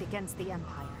unite against the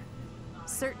Empire.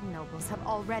 Certain nobles have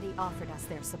already offered us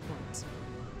their support.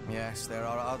 Yes, there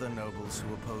are other nobles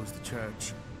who oppose the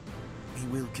Church. We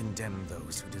will condemn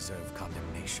those who deserve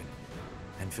condemnation,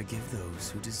 and forgive those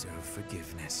who deserve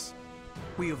forgiveness.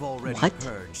 We have already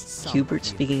purged some Hubert of the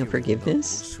speaking of Imperial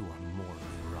forgiveness? nobles who are morally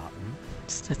rotten.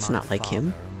 That's My not like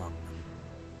him. father among them.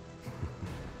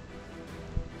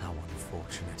 How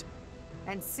unfortunate.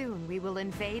 And soon we will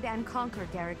invade and conquer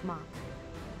Garreg Mach.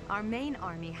 Our main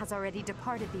army has already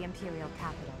departed the Imperial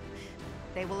capital.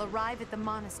 They will arrive at the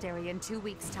monastery in 2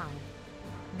 weeks' time.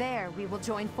 There, we will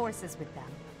join forces with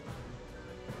them.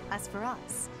 As for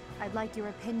us, I'd like your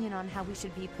opinion on how we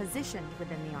should be positioned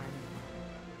within the army.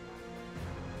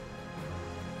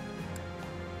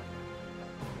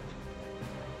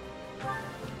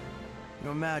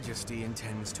 Your Majesty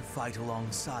intends to fight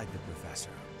alongside the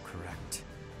Professor, correct?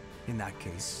 In that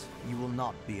case, you will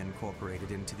not be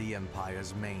incorporated into the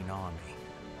Empire's main army.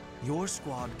 Your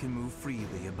squad can move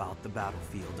freely about the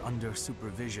battlefield under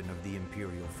supervision of the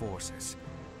Imperial forces.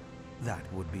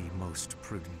 That would be most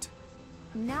prudent.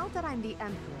 Now that I'm the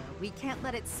Emperor, we can't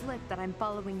let it slip that I'm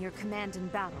following your command in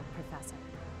battle, Professor.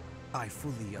 I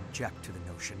fully object to the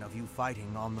notion of you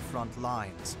fighting on the front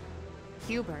lines.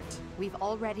 Hubert, we've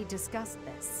already discussed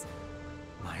this.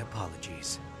 My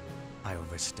apologies. I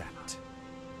overstepped.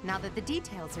 Now that the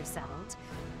details are settled,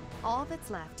 all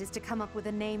that's left is to come up with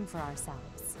a name for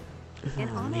ourselves. In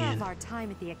honor of our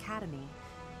time at the Academy,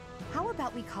 how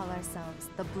about we call ourselves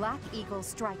the Black Eagle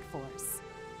Strike Force?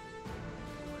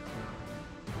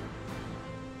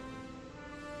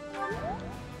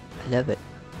 I love it.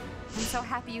 I'm so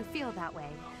happy you feel that way.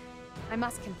 I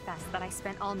must confess that I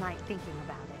spent all night thinking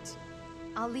about it.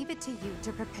 I'll leave it to you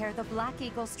to prepare the Black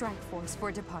Eagle Strike Force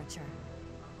for departure.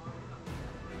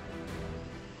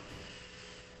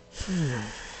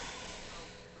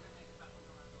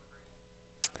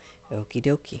 Okie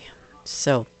dokie.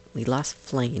 So, we lost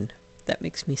Flane. That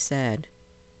makes me sad.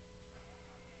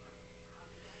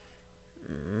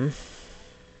 Well...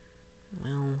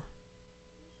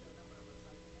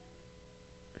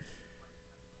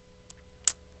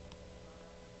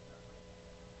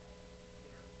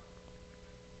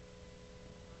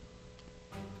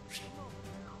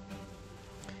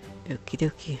 Okie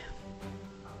dokie.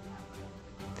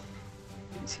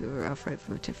 So we're off right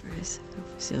from temporary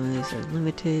facilities are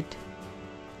limited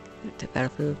to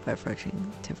battlefield by approaching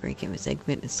temporary game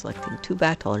segment and selecting to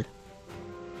battle.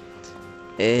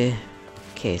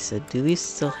 Okay, so do we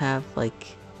still have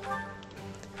like?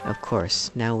 Of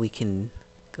course, now we can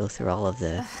go through all of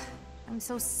the. I'm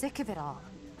so sick of it all.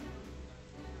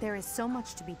 There is so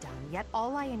much to be done, yet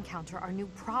all I encounter are new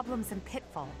problems and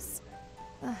pitfalls.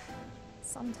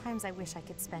 Sometimes I wish I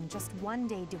could spend just one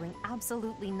day doing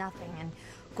absolutely nothing and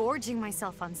gorging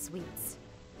myself on sweets.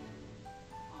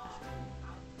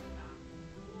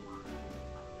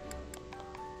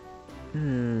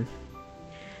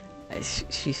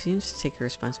 She seems to take her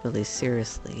responsibilities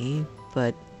seriously,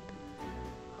 but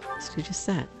let's do just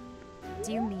that.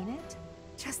 Do you mean it?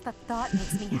 Just the thought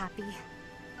makes me happy.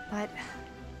 But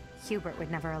Hubert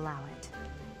would never allow it.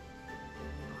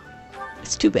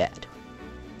 It's too bad.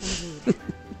 Indeed.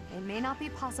 It may not be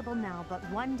possible now, but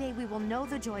one day we will know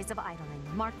the joys of idling.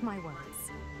 Mark my words.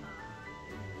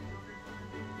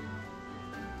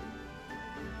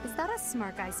 Is that a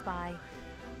smirk I spy?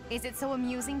 Is it so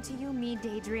amusing to you, me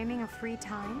daydreaming of free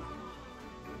time?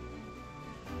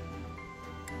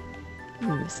 You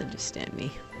misunderstand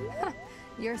me.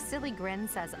 Your silly grin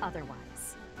says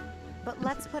otherwise. But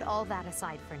let's put all that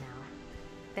aside for now.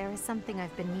 There is something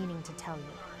I've been meaning to tell you.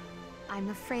 I'm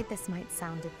afraid this might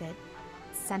sound a bit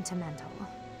sentimental.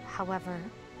 However,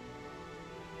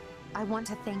 I want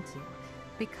to thank you.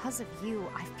 Because of you,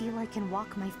 I feel I can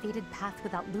walk my fated path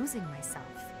without losing myself.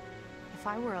 If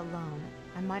I were alone,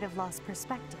 I might have lost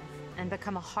perspective and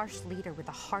become a harsh leader with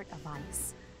a heart of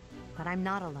ice. But I'm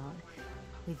not alone.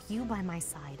 With you by my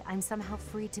side, I'm somehow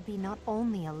free to be not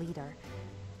only a leader,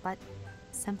 but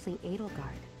simply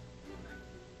Edelgard.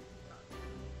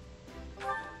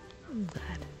 I'm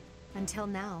glad. Until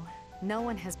now, no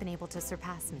one has been able to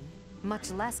surpass me, much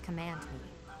less command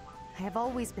me. I have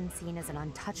always been seen as an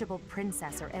untouchable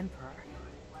princess or emperor.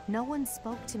 No one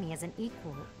spoke to me as an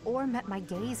equal or met my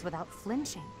gaze without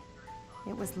flinching.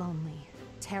 It was lonely,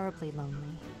 terribly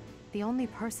lonely. The only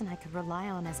person I could rely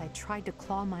on as I tried to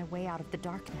claw my way out of the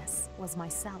darkness was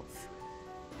myself.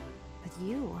 But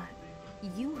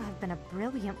you have been a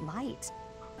brilliant light.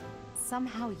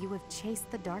 Somehow you have chased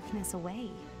the darkness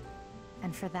away.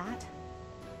 And for that,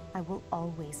 I will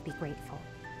always be grateful.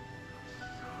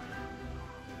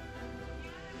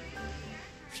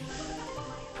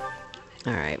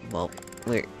 Alright, well,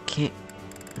 we can't...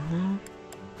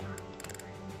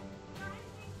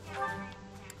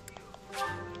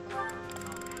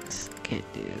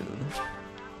 Can't do...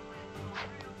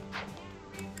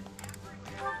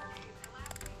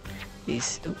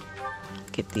 These... Oh,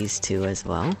 get these two as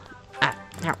well. Ah,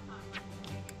 no.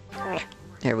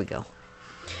 There we go.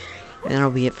 And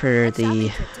that'll be it for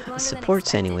the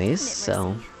supports anyways,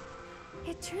 so...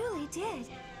 It truly did.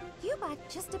 You bought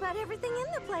just about everything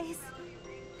in the place.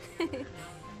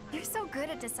 You're so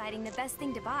good at deciding the best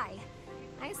thing to buy.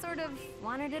 I sort of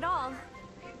wanted it all.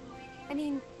 I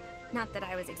mean, not that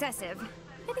I was excessive.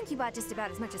 I think you bought just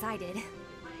about as much as I did.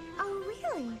 Oh,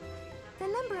 really? The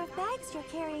number of bags you're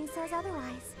carrying says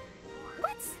otherwise.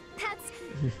 What? That's...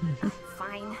 Oh,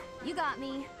 fine. You got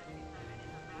me.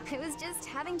 I was just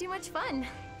having too much fun.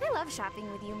 I love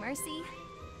shopping with you, Mercy.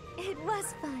 It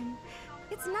was fun.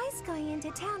 It's nice going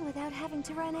into town without having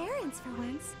to run errands for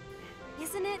once.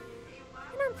 Isn't it?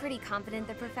 And I'm pretty confident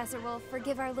the professor will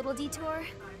forgive our little detour.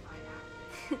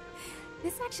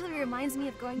 This actually reminds me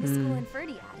of going to school in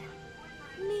Ferdiad.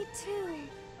 Me too.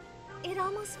 It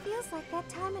almost feels like that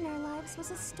time in our lives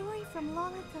was a story from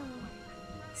long ago.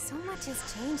 So much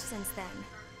has changed since then.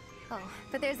 Oh,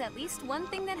 but there's at least one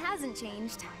thing that hasn't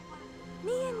changed.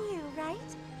 Me and you,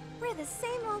 right? We're the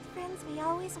same old friends we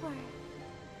always were.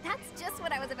 That's just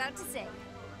what I was about to say.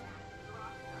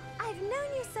 I've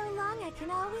known you so long I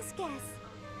can always guess.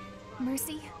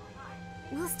 Mercy,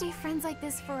 we'll stay friends like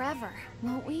this forever,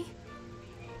 won't we?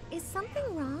 Is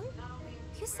something wrong?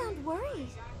 You sound worried.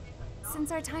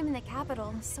 Since our time in the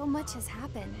capital, so much has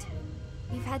happened.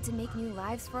 We've had to make new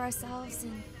lives for ourselves,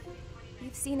 and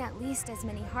we've seen at least as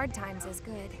many hard times as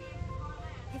good.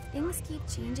 If things keep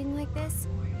changing like this,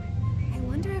 I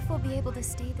wonder if we'll be able to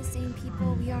stay the same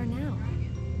people we are now.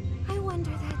 I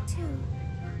wonder that too.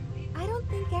 I don't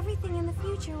think everything in the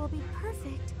future will be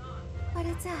perfect, but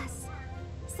it's us.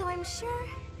 So I'm sure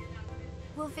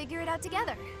we'll figure it out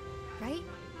together, right?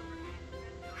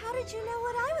 How did you know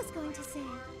what I was going to say?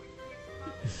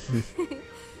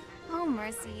 Oh,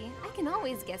 Mercy, I can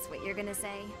always guess what you're gonna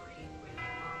say.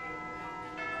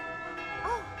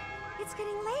 Oh, it's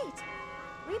getting late.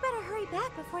 We better hurry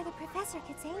back before the professor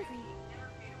gets angry.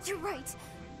 You're right.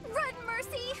 Run,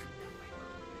 Mercy!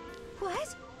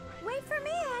 What? Wait for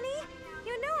me, Annie.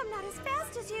 You know I'm not as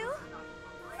fast as you.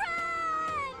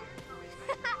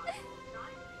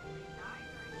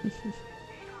 Run!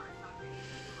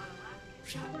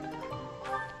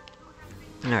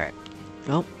 Alright.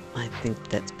 Well, I think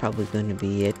that's probably going to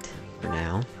be it for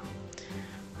now.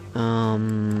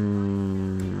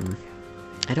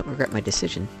 I don't regret my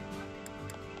decision.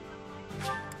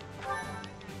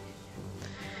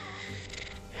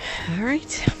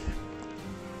 Alright.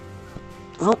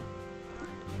 Well,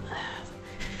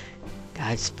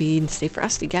 Godspeed and stay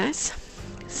frosty, guys.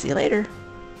 See you later.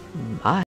 Bye.